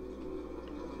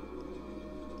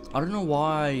 I don't know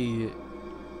why you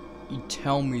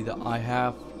tell me that I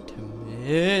have to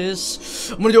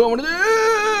miss. I'm gonna do it, I'm gonna do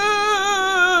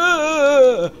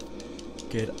it!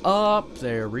 Get up,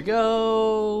 there we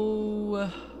go.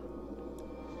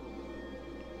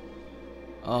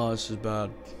 Oh, this is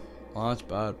bad. Oh, that's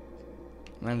bad.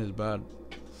 That is bad.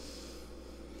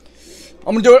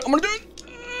 I'm gonna do it, I'm gonna do it!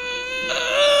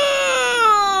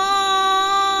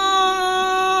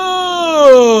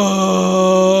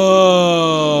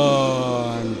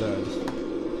 I'm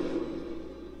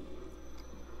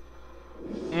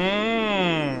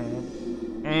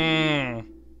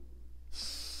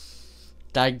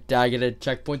dead. Did I get a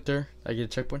checkpoint there? Did I get a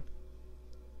checkpoint?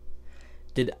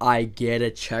 Did I get a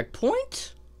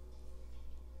checkpoint?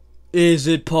 Is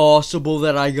it possible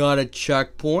that I got a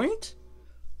checkpoint?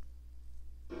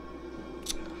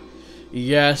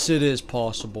 Yes, it is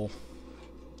possible.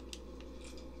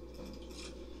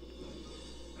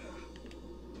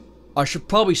 I should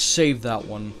probably save that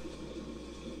one.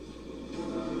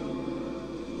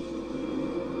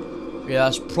 Yeah,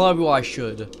 that's probably what I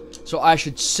should. So I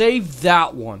should save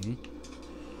that one.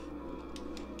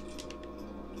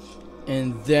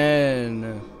 And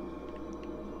then...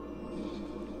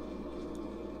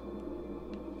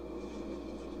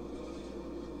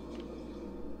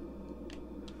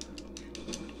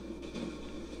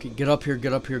 okay, get up here,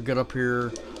 get up here, get up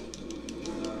here.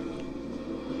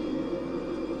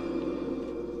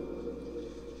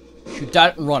 Shoot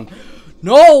that and run.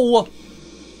 No!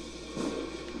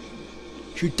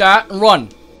 Shoot that and run.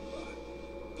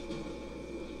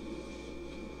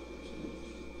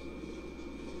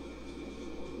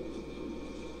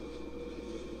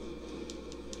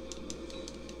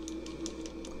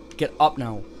 Get up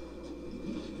now.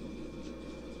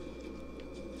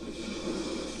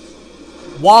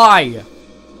 Why?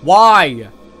 Why?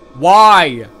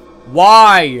 Why?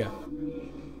 Why?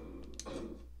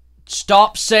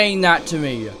 Stop saying that to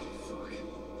me.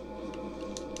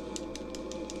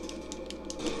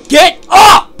 Get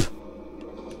up!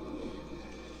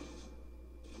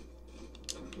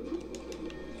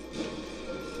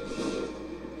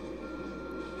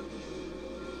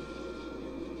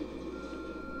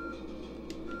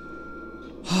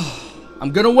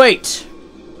 I'm gonna wait.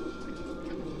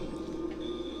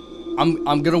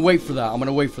 I'm gonna wait for that. I'm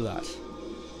gonna wait for that.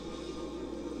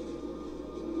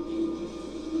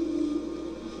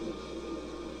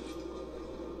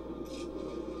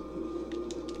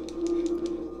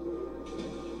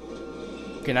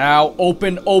 Okay, now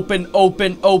open, open,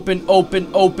 open, open, open,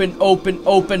 open, open,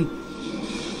 open.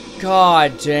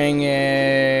 God dang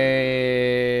it.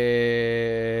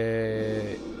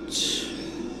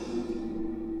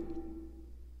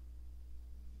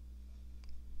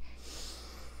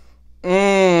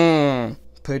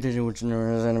 Pay attention which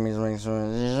numerous enemies make so.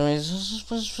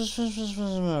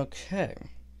 Okay.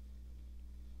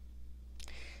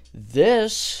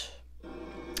 This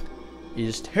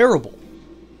is terrible.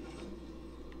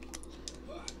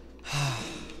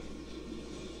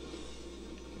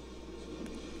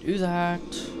 Do that.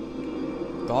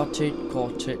 Got it,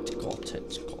 got it, got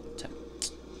it, got it.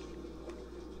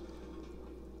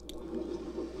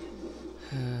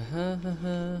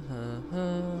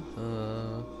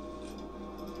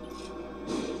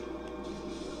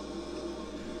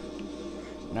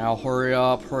 Now hurry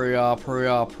up, hurry up, hurry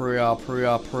up, hurry up, hurry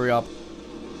up, hurry up.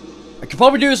 I can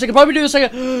probably do this, I can probably do this, I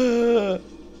can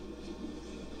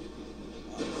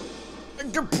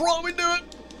probably do it.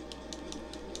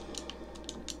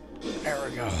 There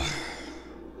we go.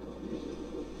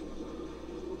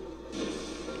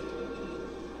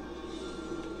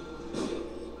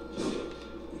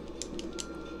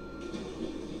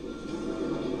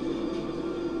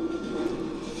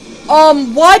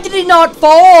 Why did he not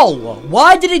fall?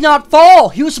 Why did he not fall?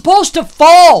 He was supposed to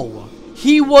fall.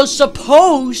 He was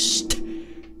supposed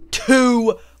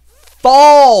to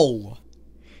fall.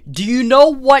 Do you know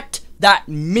what that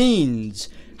means?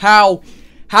 How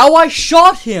I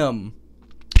shot him.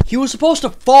 He was supposed to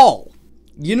fall.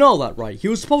 You know that, right? He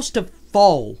was supposed to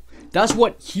fall. That's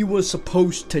what he was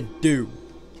supposed to do.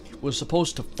 He was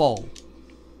supposed to fall.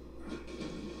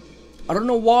 I don't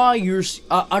know why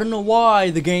I don't know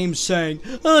why the game's saying,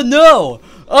 "Oh no,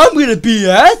 I'm gonna be an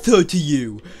asshole to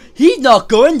you. He's not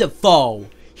going to fall.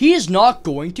 He is not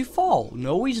going to fall.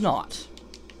 No, he's not.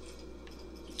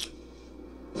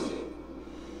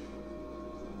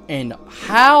 And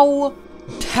how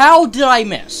did I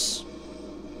miss?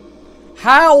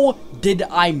 How did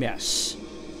I miss?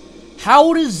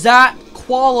 How does that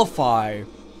qualify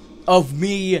of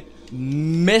me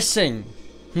missing?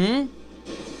 Hmm?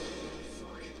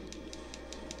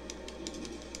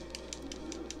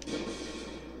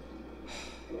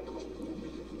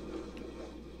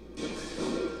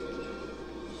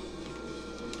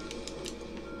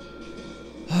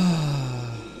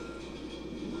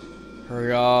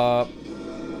 Hurry up.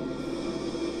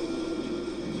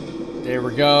 There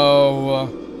we go.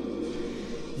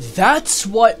 That's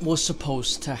what was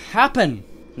supposed to happen.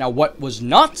 Now, what was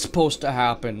not supposed to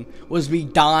happen was me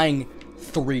dying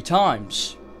 3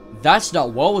 times. That's not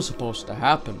what was supposed to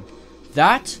happen.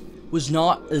 That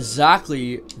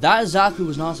exactly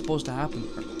was not supposed to happen.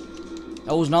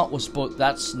 That's not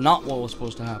what was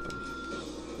supposed to happen.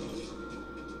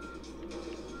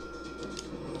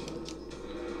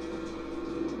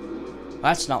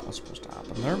 That's not what's supposed to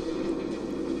happen there.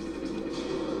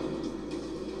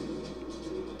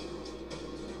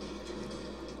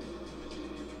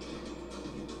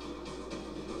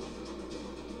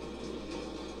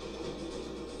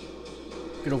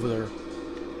 Get over there.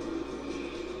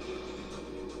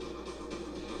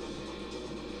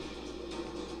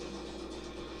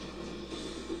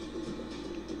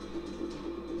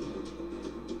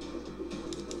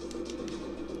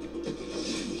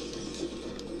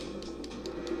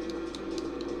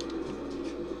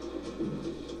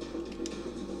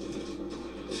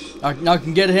 Now I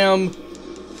can get him.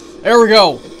 There we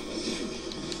go.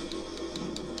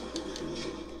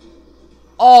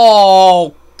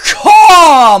 Oh,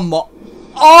 come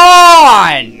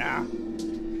on!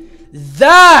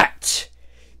 That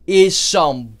is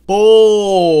some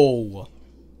bull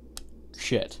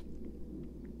shit.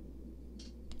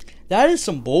 That is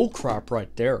some bull crap right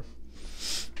there.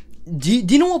 Do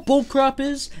you know what bull crap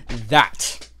is?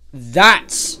 That's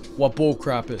what bull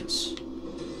crap is.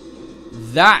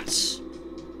 That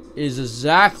is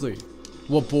exactly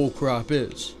what bullcrap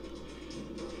is.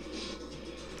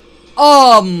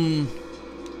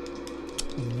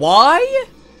 Why?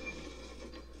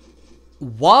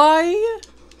 Why?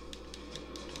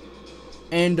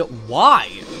 And why?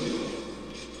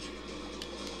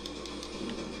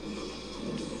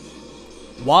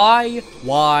 Why,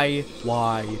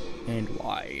 and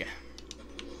why?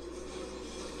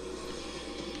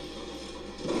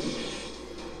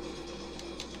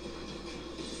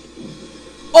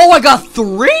 Oh, I got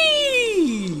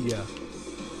 3!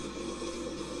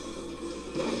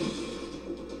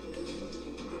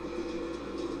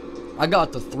 I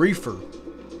got the 3-fer.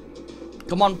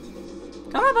 Come on.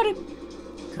 Come on, buddy.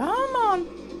 Come on.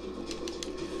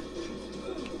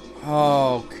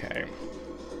 Okay.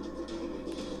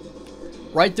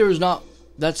 Right there is not...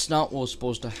 That's not what was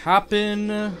supposed to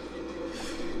happen.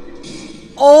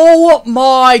 Oh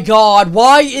my god,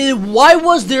 why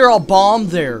was there a bomb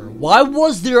there? Why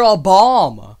was there a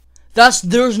bomb?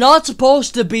 There's not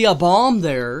supposed to be a bomb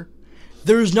there.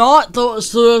 There's not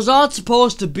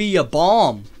supposed to be a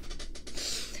bomb.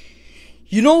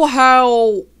 You know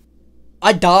how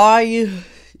I die?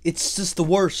 It's just the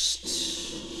worst.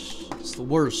 It's the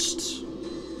worst.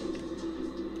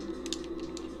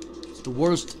 It's the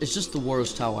worst. It's just the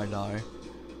worst how I die.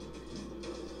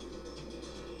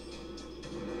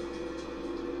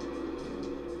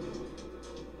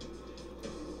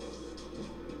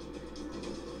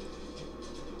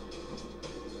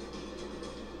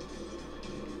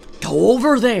 Go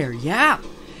over there, yeah.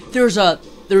 There's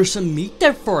some meat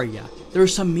there for you.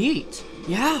 There's some meat.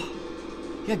 Yeah.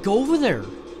 Yeah, go over there.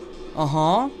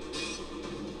 Uh-huh.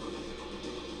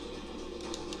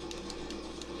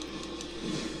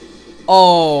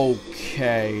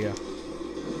 Okay.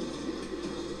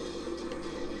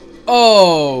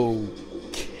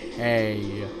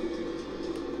 Okay.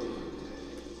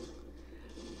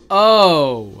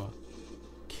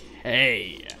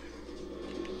 Okay.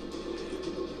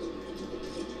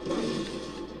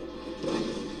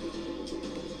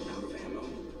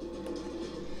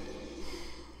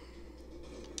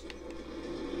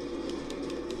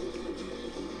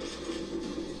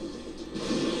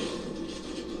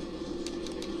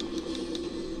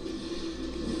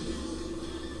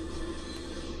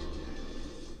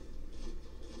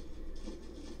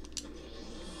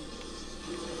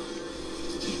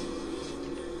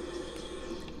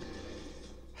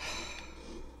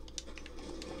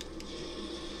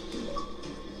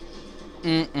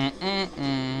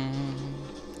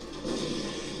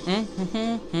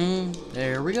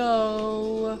 There we go.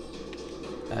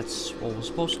 That's what was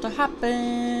supposed to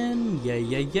happen. Yay,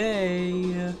 yay,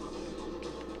 yay.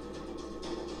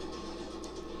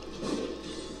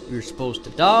 You're supposed to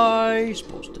die.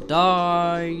 Supposed to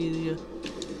die.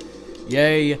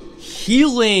 Yay.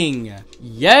 Healing.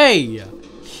 Yay.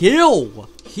 Heal.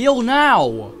 Heal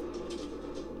now.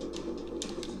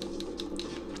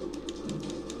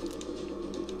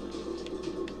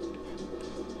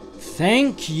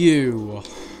 Thank you.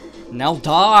 Now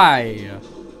die.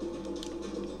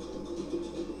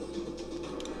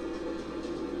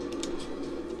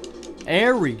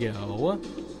 There we go.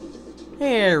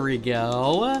 There we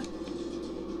go.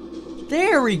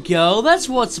 There we go. That's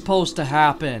what's supposed to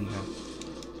happen.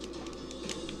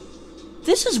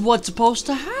 This is what's supposed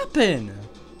to happen.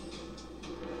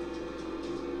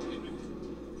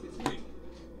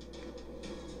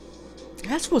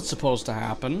 That's what's supposed to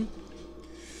happen.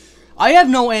 I have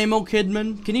no ammo,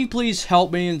 Kidman. Can you please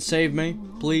help me and save me?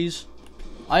 Please?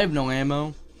 I have no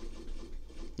ammo.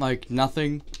 Like,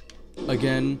 nothing.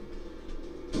 Again.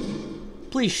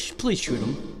 Please shoot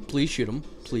him. Please shoot him.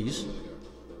 Please.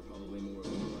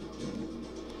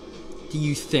 Do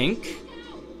you think?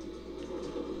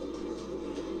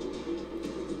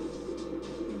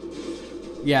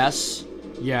 Yes.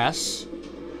 Yes.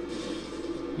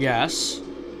 Yes.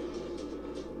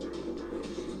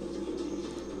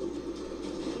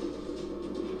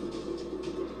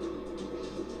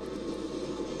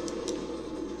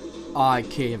 I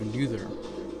can't even do there.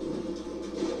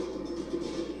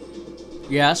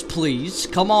 Yes, please.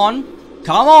 Come on.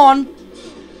 Come on.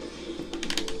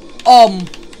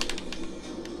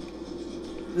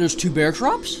 There's 2 bear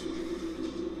traps?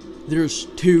 There's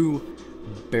 2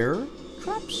 bear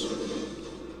traps?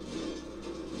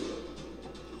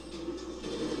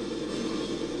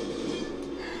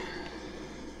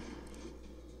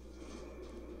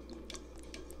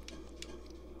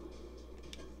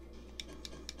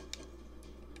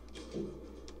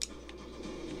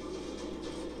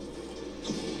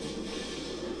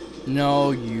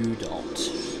 No, you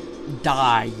don't.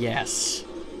 Die, yes.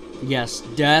 Yes,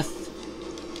 death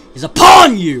is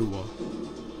upon you!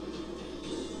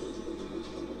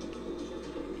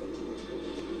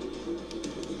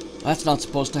 That's not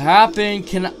supposed to happen.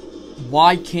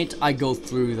 Why can't I go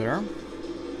through there?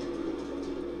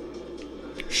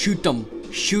 Shoot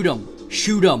them. Shoot them.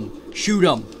 Shoot them. Shoot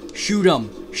them. Shoot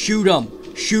them. Shoot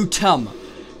them. Shoot them.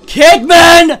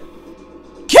 Kidman!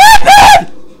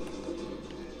 Kidman!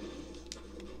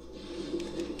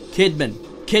 Kidman,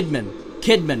 Kidman,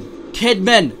 Kidman,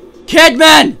 Kidman,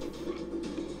 Kidman!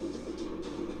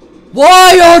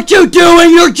 Why aren't you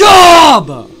doing your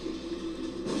job?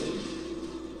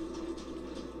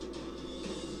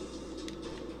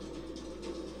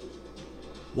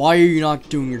 Why are you not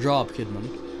doing your job, Kidman?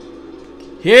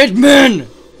 Kidman!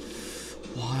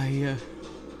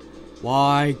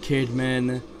 Why,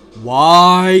 Kidman?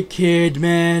 Why,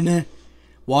 Kidman?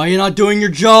 Why are you not doing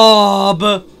your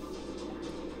job?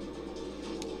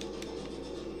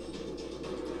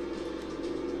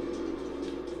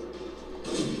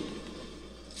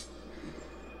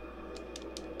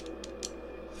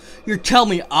 You're telling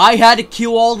me I had to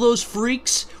kill all those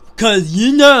freaks? Cause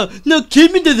you know, no,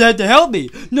 Kidman doesn't have to help me.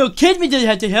 No, Kidman doesn't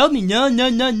have to help me. No, no,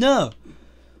 no, no.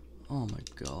 Oh my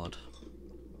god.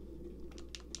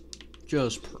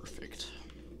 Just perfect.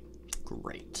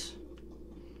 Great.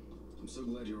 I'm so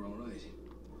glad you're alright.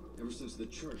 Ever since the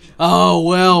church. Oh,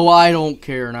 well, I don't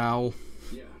care now.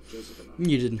 Yeah, Joseph and I.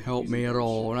 You didn't help me at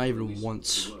all, not even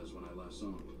once.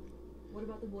 What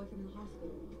about the boy from the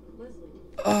hospital?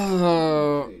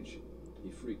 Leslie?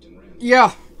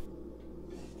 Yeah.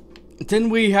 Then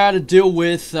we had to deal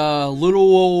with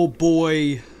little old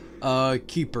boy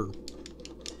keeper.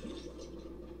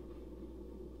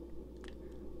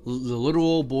 The little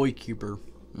old boy keeper.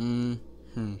 Didn't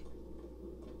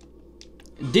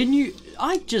you?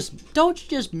 Don't you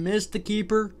just miss the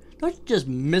keeper? Don't you just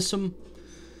miss him?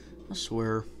 I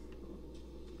swear.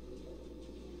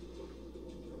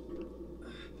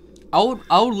 I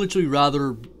would literally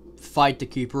rather fight the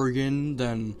keeper again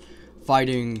than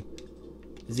fighting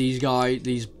these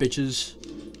bitches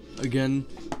again.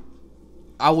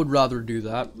 I would rather do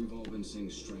that. We've all been seeing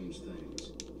strange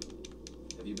things.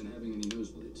 Have you been having any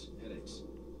nosebleeds, headaches?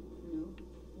 No.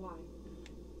 Why?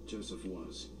 Joseph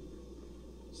was.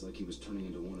 It's like he was turning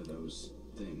into one of those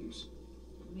things.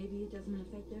 Maybe it doesn't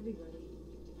affect everybody.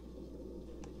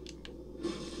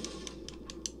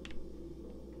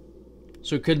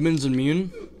 So Kidman's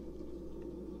immune?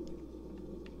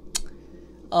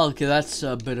 Okay, that's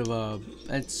a bit of a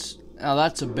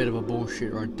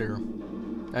bullshit right there.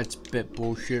 That's a bit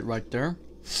bullshit right there.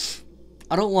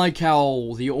 I don't like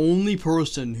how the only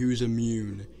person who's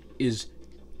immune is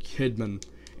Kidman.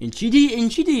 And she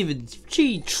didn't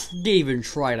even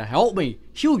try to help me.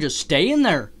 She was just staying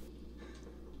there.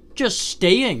 Just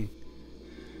staying.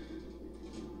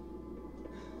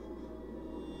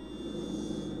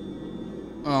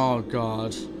 Oh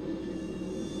God.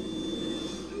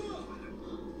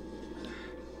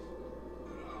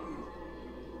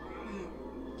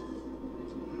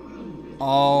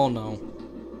 Oh no.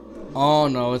 Oh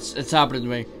no, it's happening to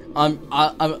me. I'm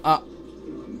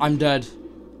dead.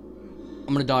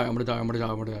 I'm gonna die. I'm gonna die. I'm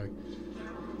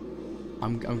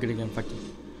gonna get infected.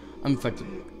 I'm infected.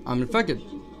 I'm infected.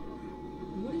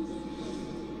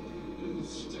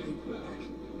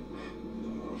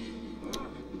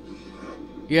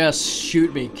 Yes,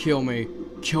 shoot me, kill me,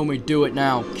 do it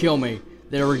now, kill me.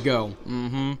 There we go.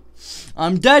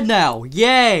 I'm dead now.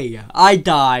 Yay! I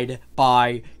died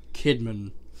by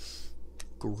Kidman.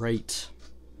 Great.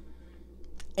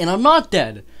 And I'm not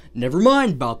dead. Never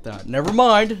mind about that. Never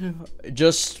mind.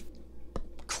 Just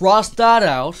cross that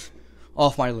out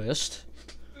off my list.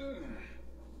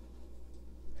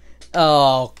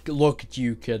 Oh, look at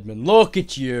you, Kidman. Look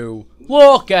at you.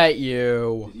 Look at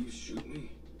you. Did you shoot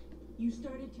me? You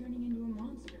started turning into a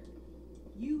monster.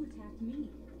 You attacked me.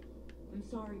 I'm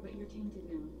sorry, but you're tainted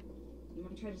now. You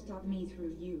might try to stop me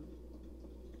through you.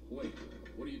 Wait,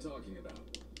 what are you talking about?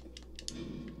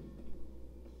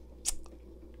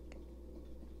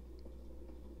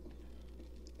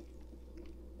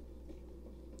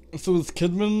 So is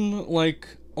Kidman like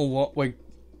along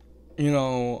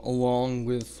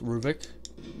with Ruvik?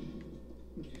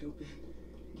 Get it open.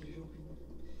 Get it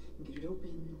open. Get it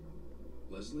open.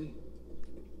 Leslie?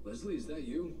 Leslie, is that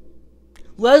you?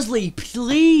 Leslie,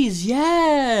 please,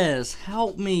 yes,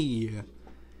 help me.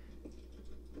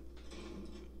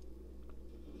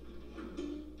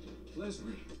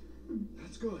 Leslie,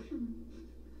 that's good.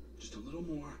 Just a little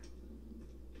more.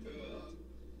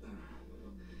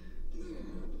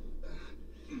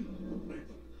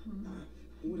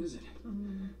 What is it?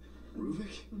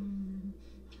 Ruvik?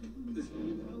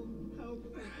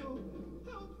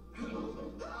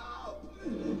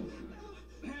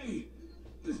 Hey!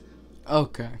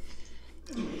 Okay.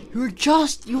 You were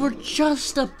just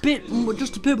a bit more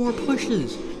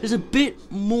pushes. There's a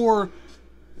bit more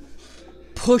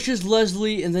pushes,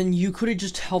 Leslie, and then you could have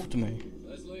just helped me.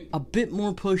 Leslie? A bit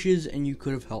more pushes and you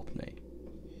could have helped me.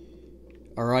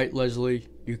 Alright, Leslie,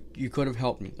 you could have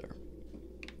helped me there.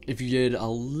 If you did a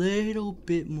little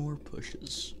bit more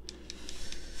pushes.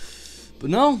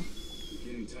 But no. I'm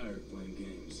getting tired of playing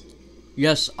games.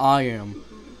 Yes, I am.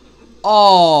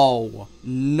 Oh,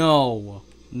 no.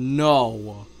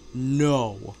 No.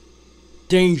 No.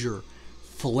 Danger.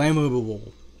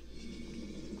 Flammable.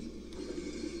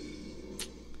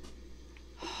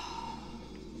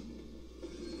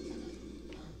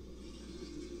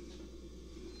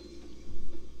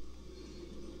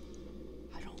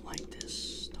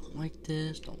 Like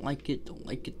this, don't like it, don't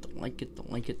like it, don't like it,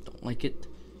 don't like it, don't like it,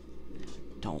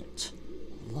 don't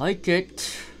like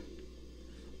it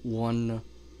one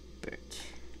bit.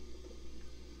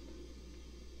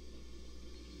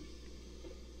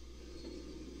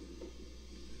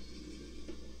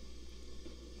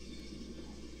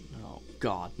 Oh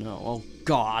God, no, oh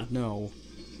God, no.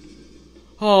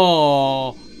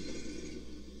 Oh.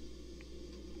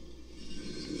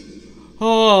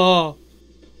 Oh.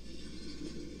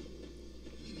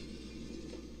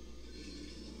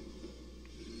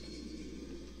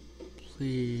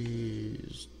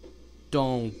 Please,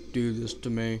 don't do this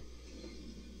to me.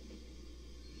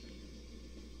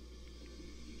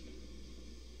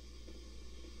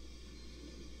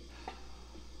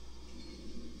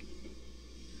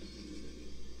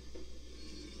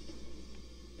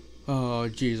 Oh,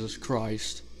 Jesus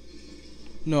Christ.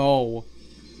 No.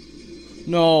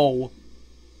 No.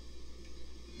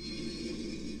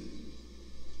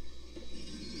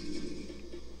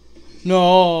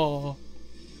 No.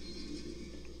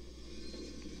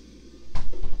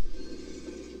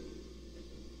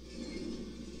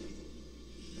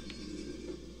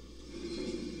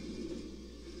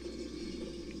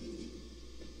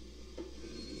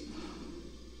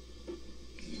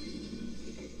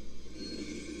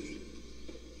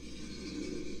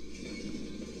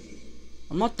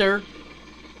 I'm not there.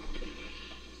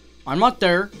 I'm not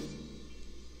there.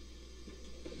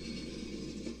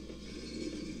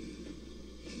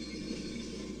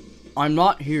 I'm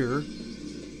not here.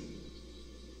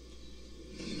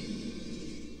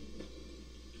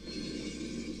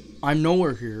 I'm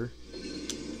nowhere here.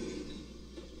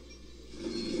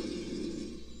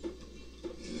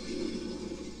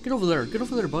 Get over there,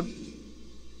 bud.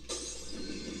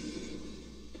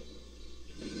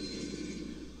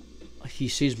 He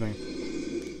sees me.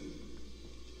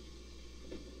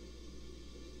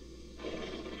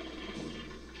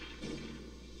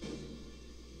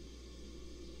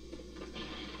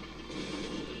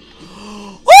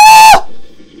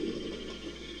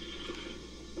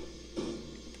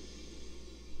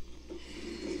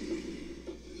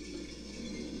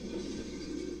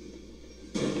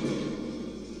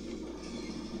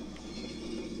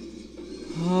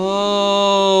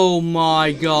 Oh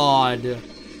my god.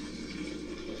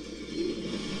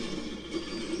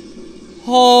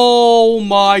 Oh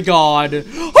my god.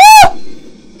 Ah!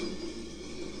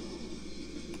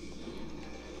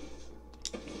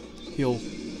 Heal.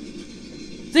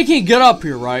 They can't get up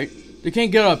here, right? They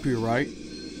can't get up here, right?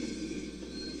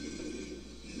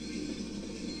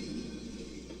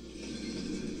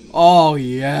 Oh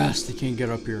yes, they can't get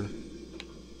up here.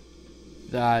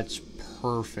 That's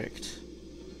perfect.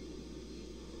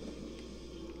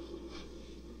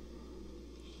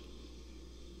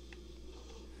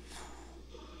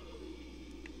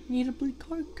 Need a blue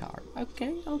card.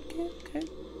 Okay.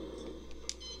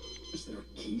 Is there a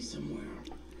key somewhere?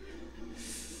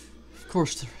 Of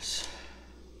course there is.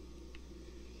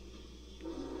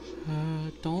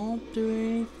 Don't do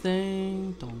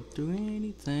anything. Don't do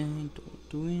anything. Don't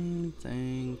do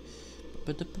anything.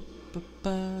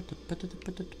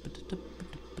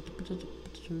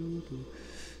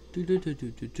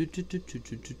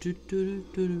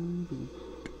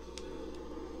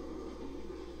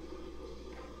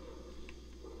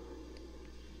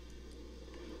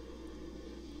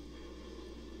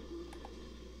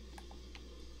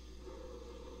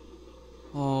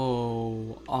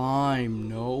 Oh, I'm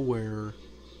nowhere.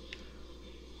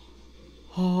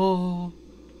 Oh.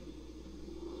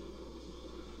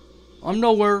 I'm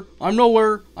nowhere.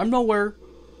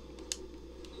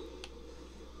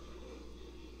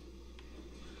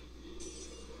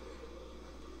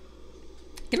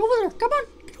 Get over there. Come on.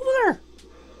 Get over there.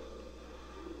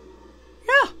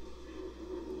 Yeah.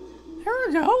 There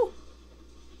we go.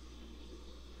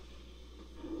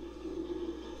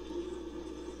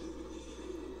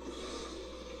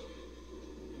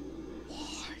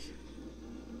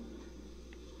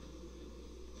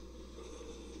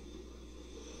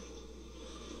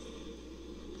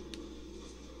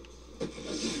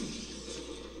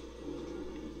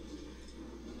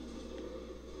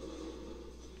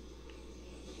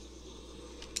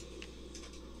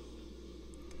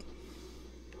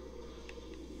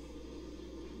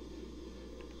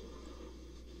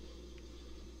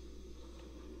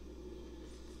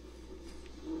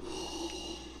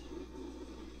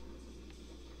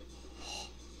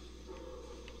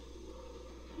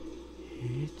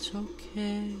 It's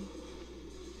okay.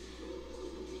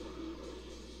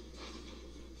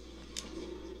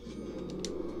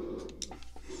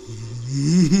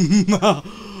 No.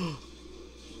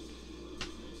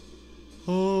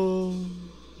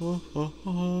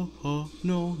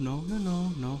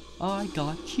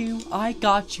 I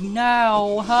got you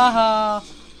now. Haha.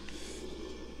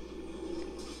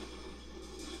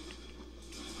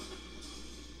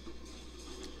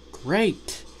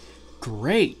 Great.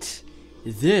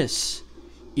 This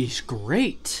is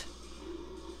great.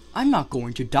 I'm not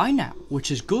going to die now,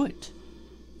 which is good.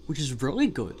 Which is really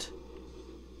good.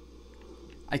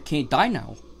 I can't die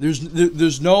now.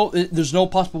 There's no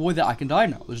possible way that I can die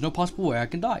now. There's no possible way I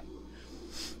can die.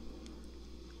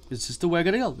 This is the way I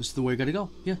gotta go. This is the way I gotta go.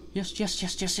 Yeah, yes.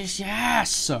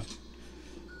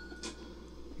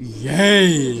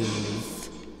 Yes.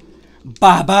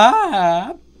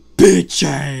 Bye-bye, bitch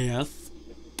ass.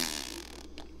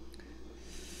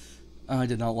 I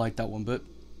did not like that one bit.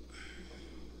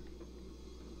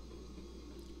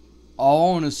 All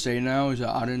I want to say now is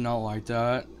that I did not like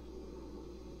that.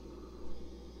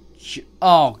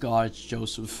 Oh god, it's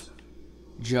Joseph.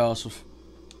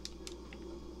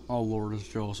 Oh lord, it's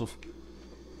Joseph.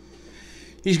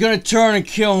 He's gonna turn and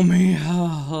kill me.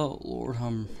 Oh lord,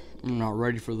 I'm not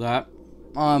ready for that.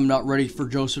 I'm not ready for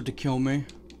Joseph to kill me.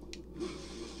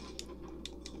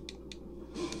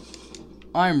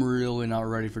 I'm really not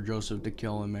ready for Joseph to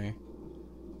kill me.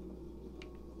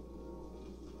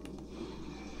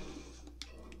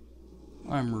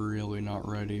 I'm really not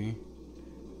ready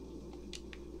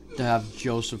to have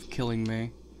Joseph killing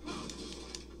me.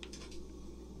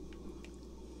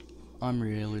 I'm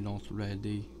really not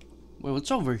ready. Wait,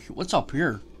 what's over here? What's up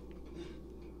here?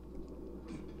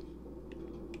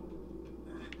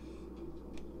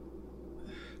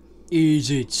 Is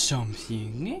it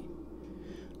something?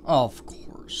 Of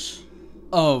course.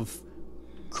 Of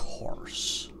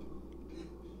course.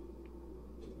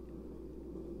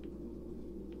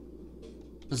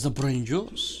 The brain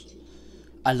juice.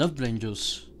 I love brain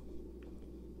juice.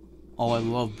 Oh, I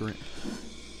love brain.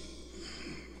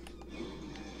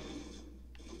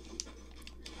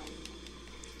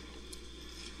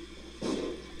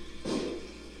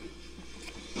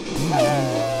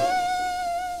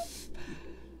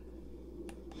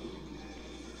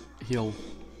 Heal.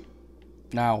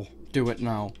 Now. Do it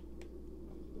now.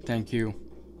 Thank you.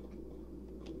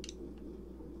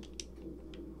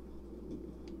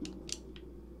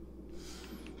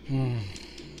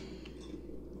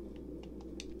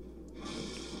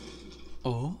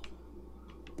 Oh?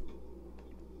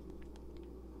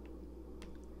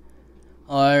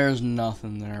 Oh, there's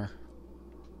nothing there.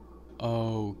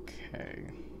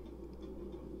 Okay.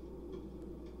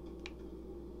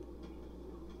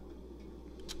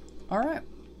 Alright.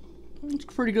 It's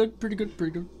pretty good, pretty good,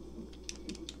 pretty good.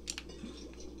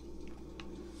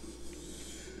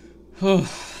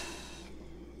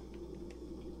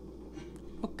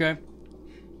 Okay.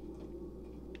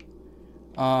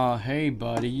 Hey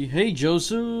buddy. Hey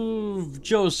Joseph.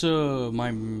 Joseph,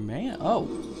 my man. Oh.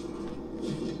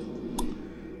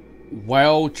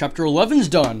 Well, chapter 11's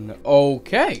done.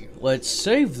 Okay, let's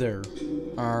save there.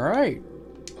 Alright.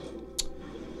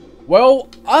 Well,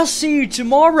 I'll see you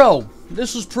tomorrow.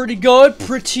 This was pretty good,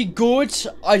 pretty good.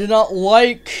 I did not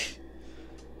like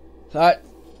that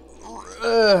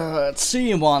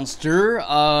sea monster.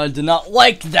 Did not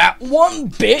like that one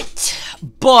bit,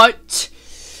 but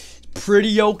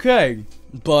pretty okay.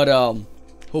 But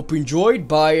hope you enjoyed.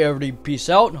 Bye everybody, peace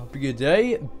out. Hope you have a good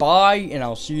day. Bye, and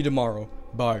I'll see you tomorrow.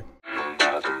 Bye.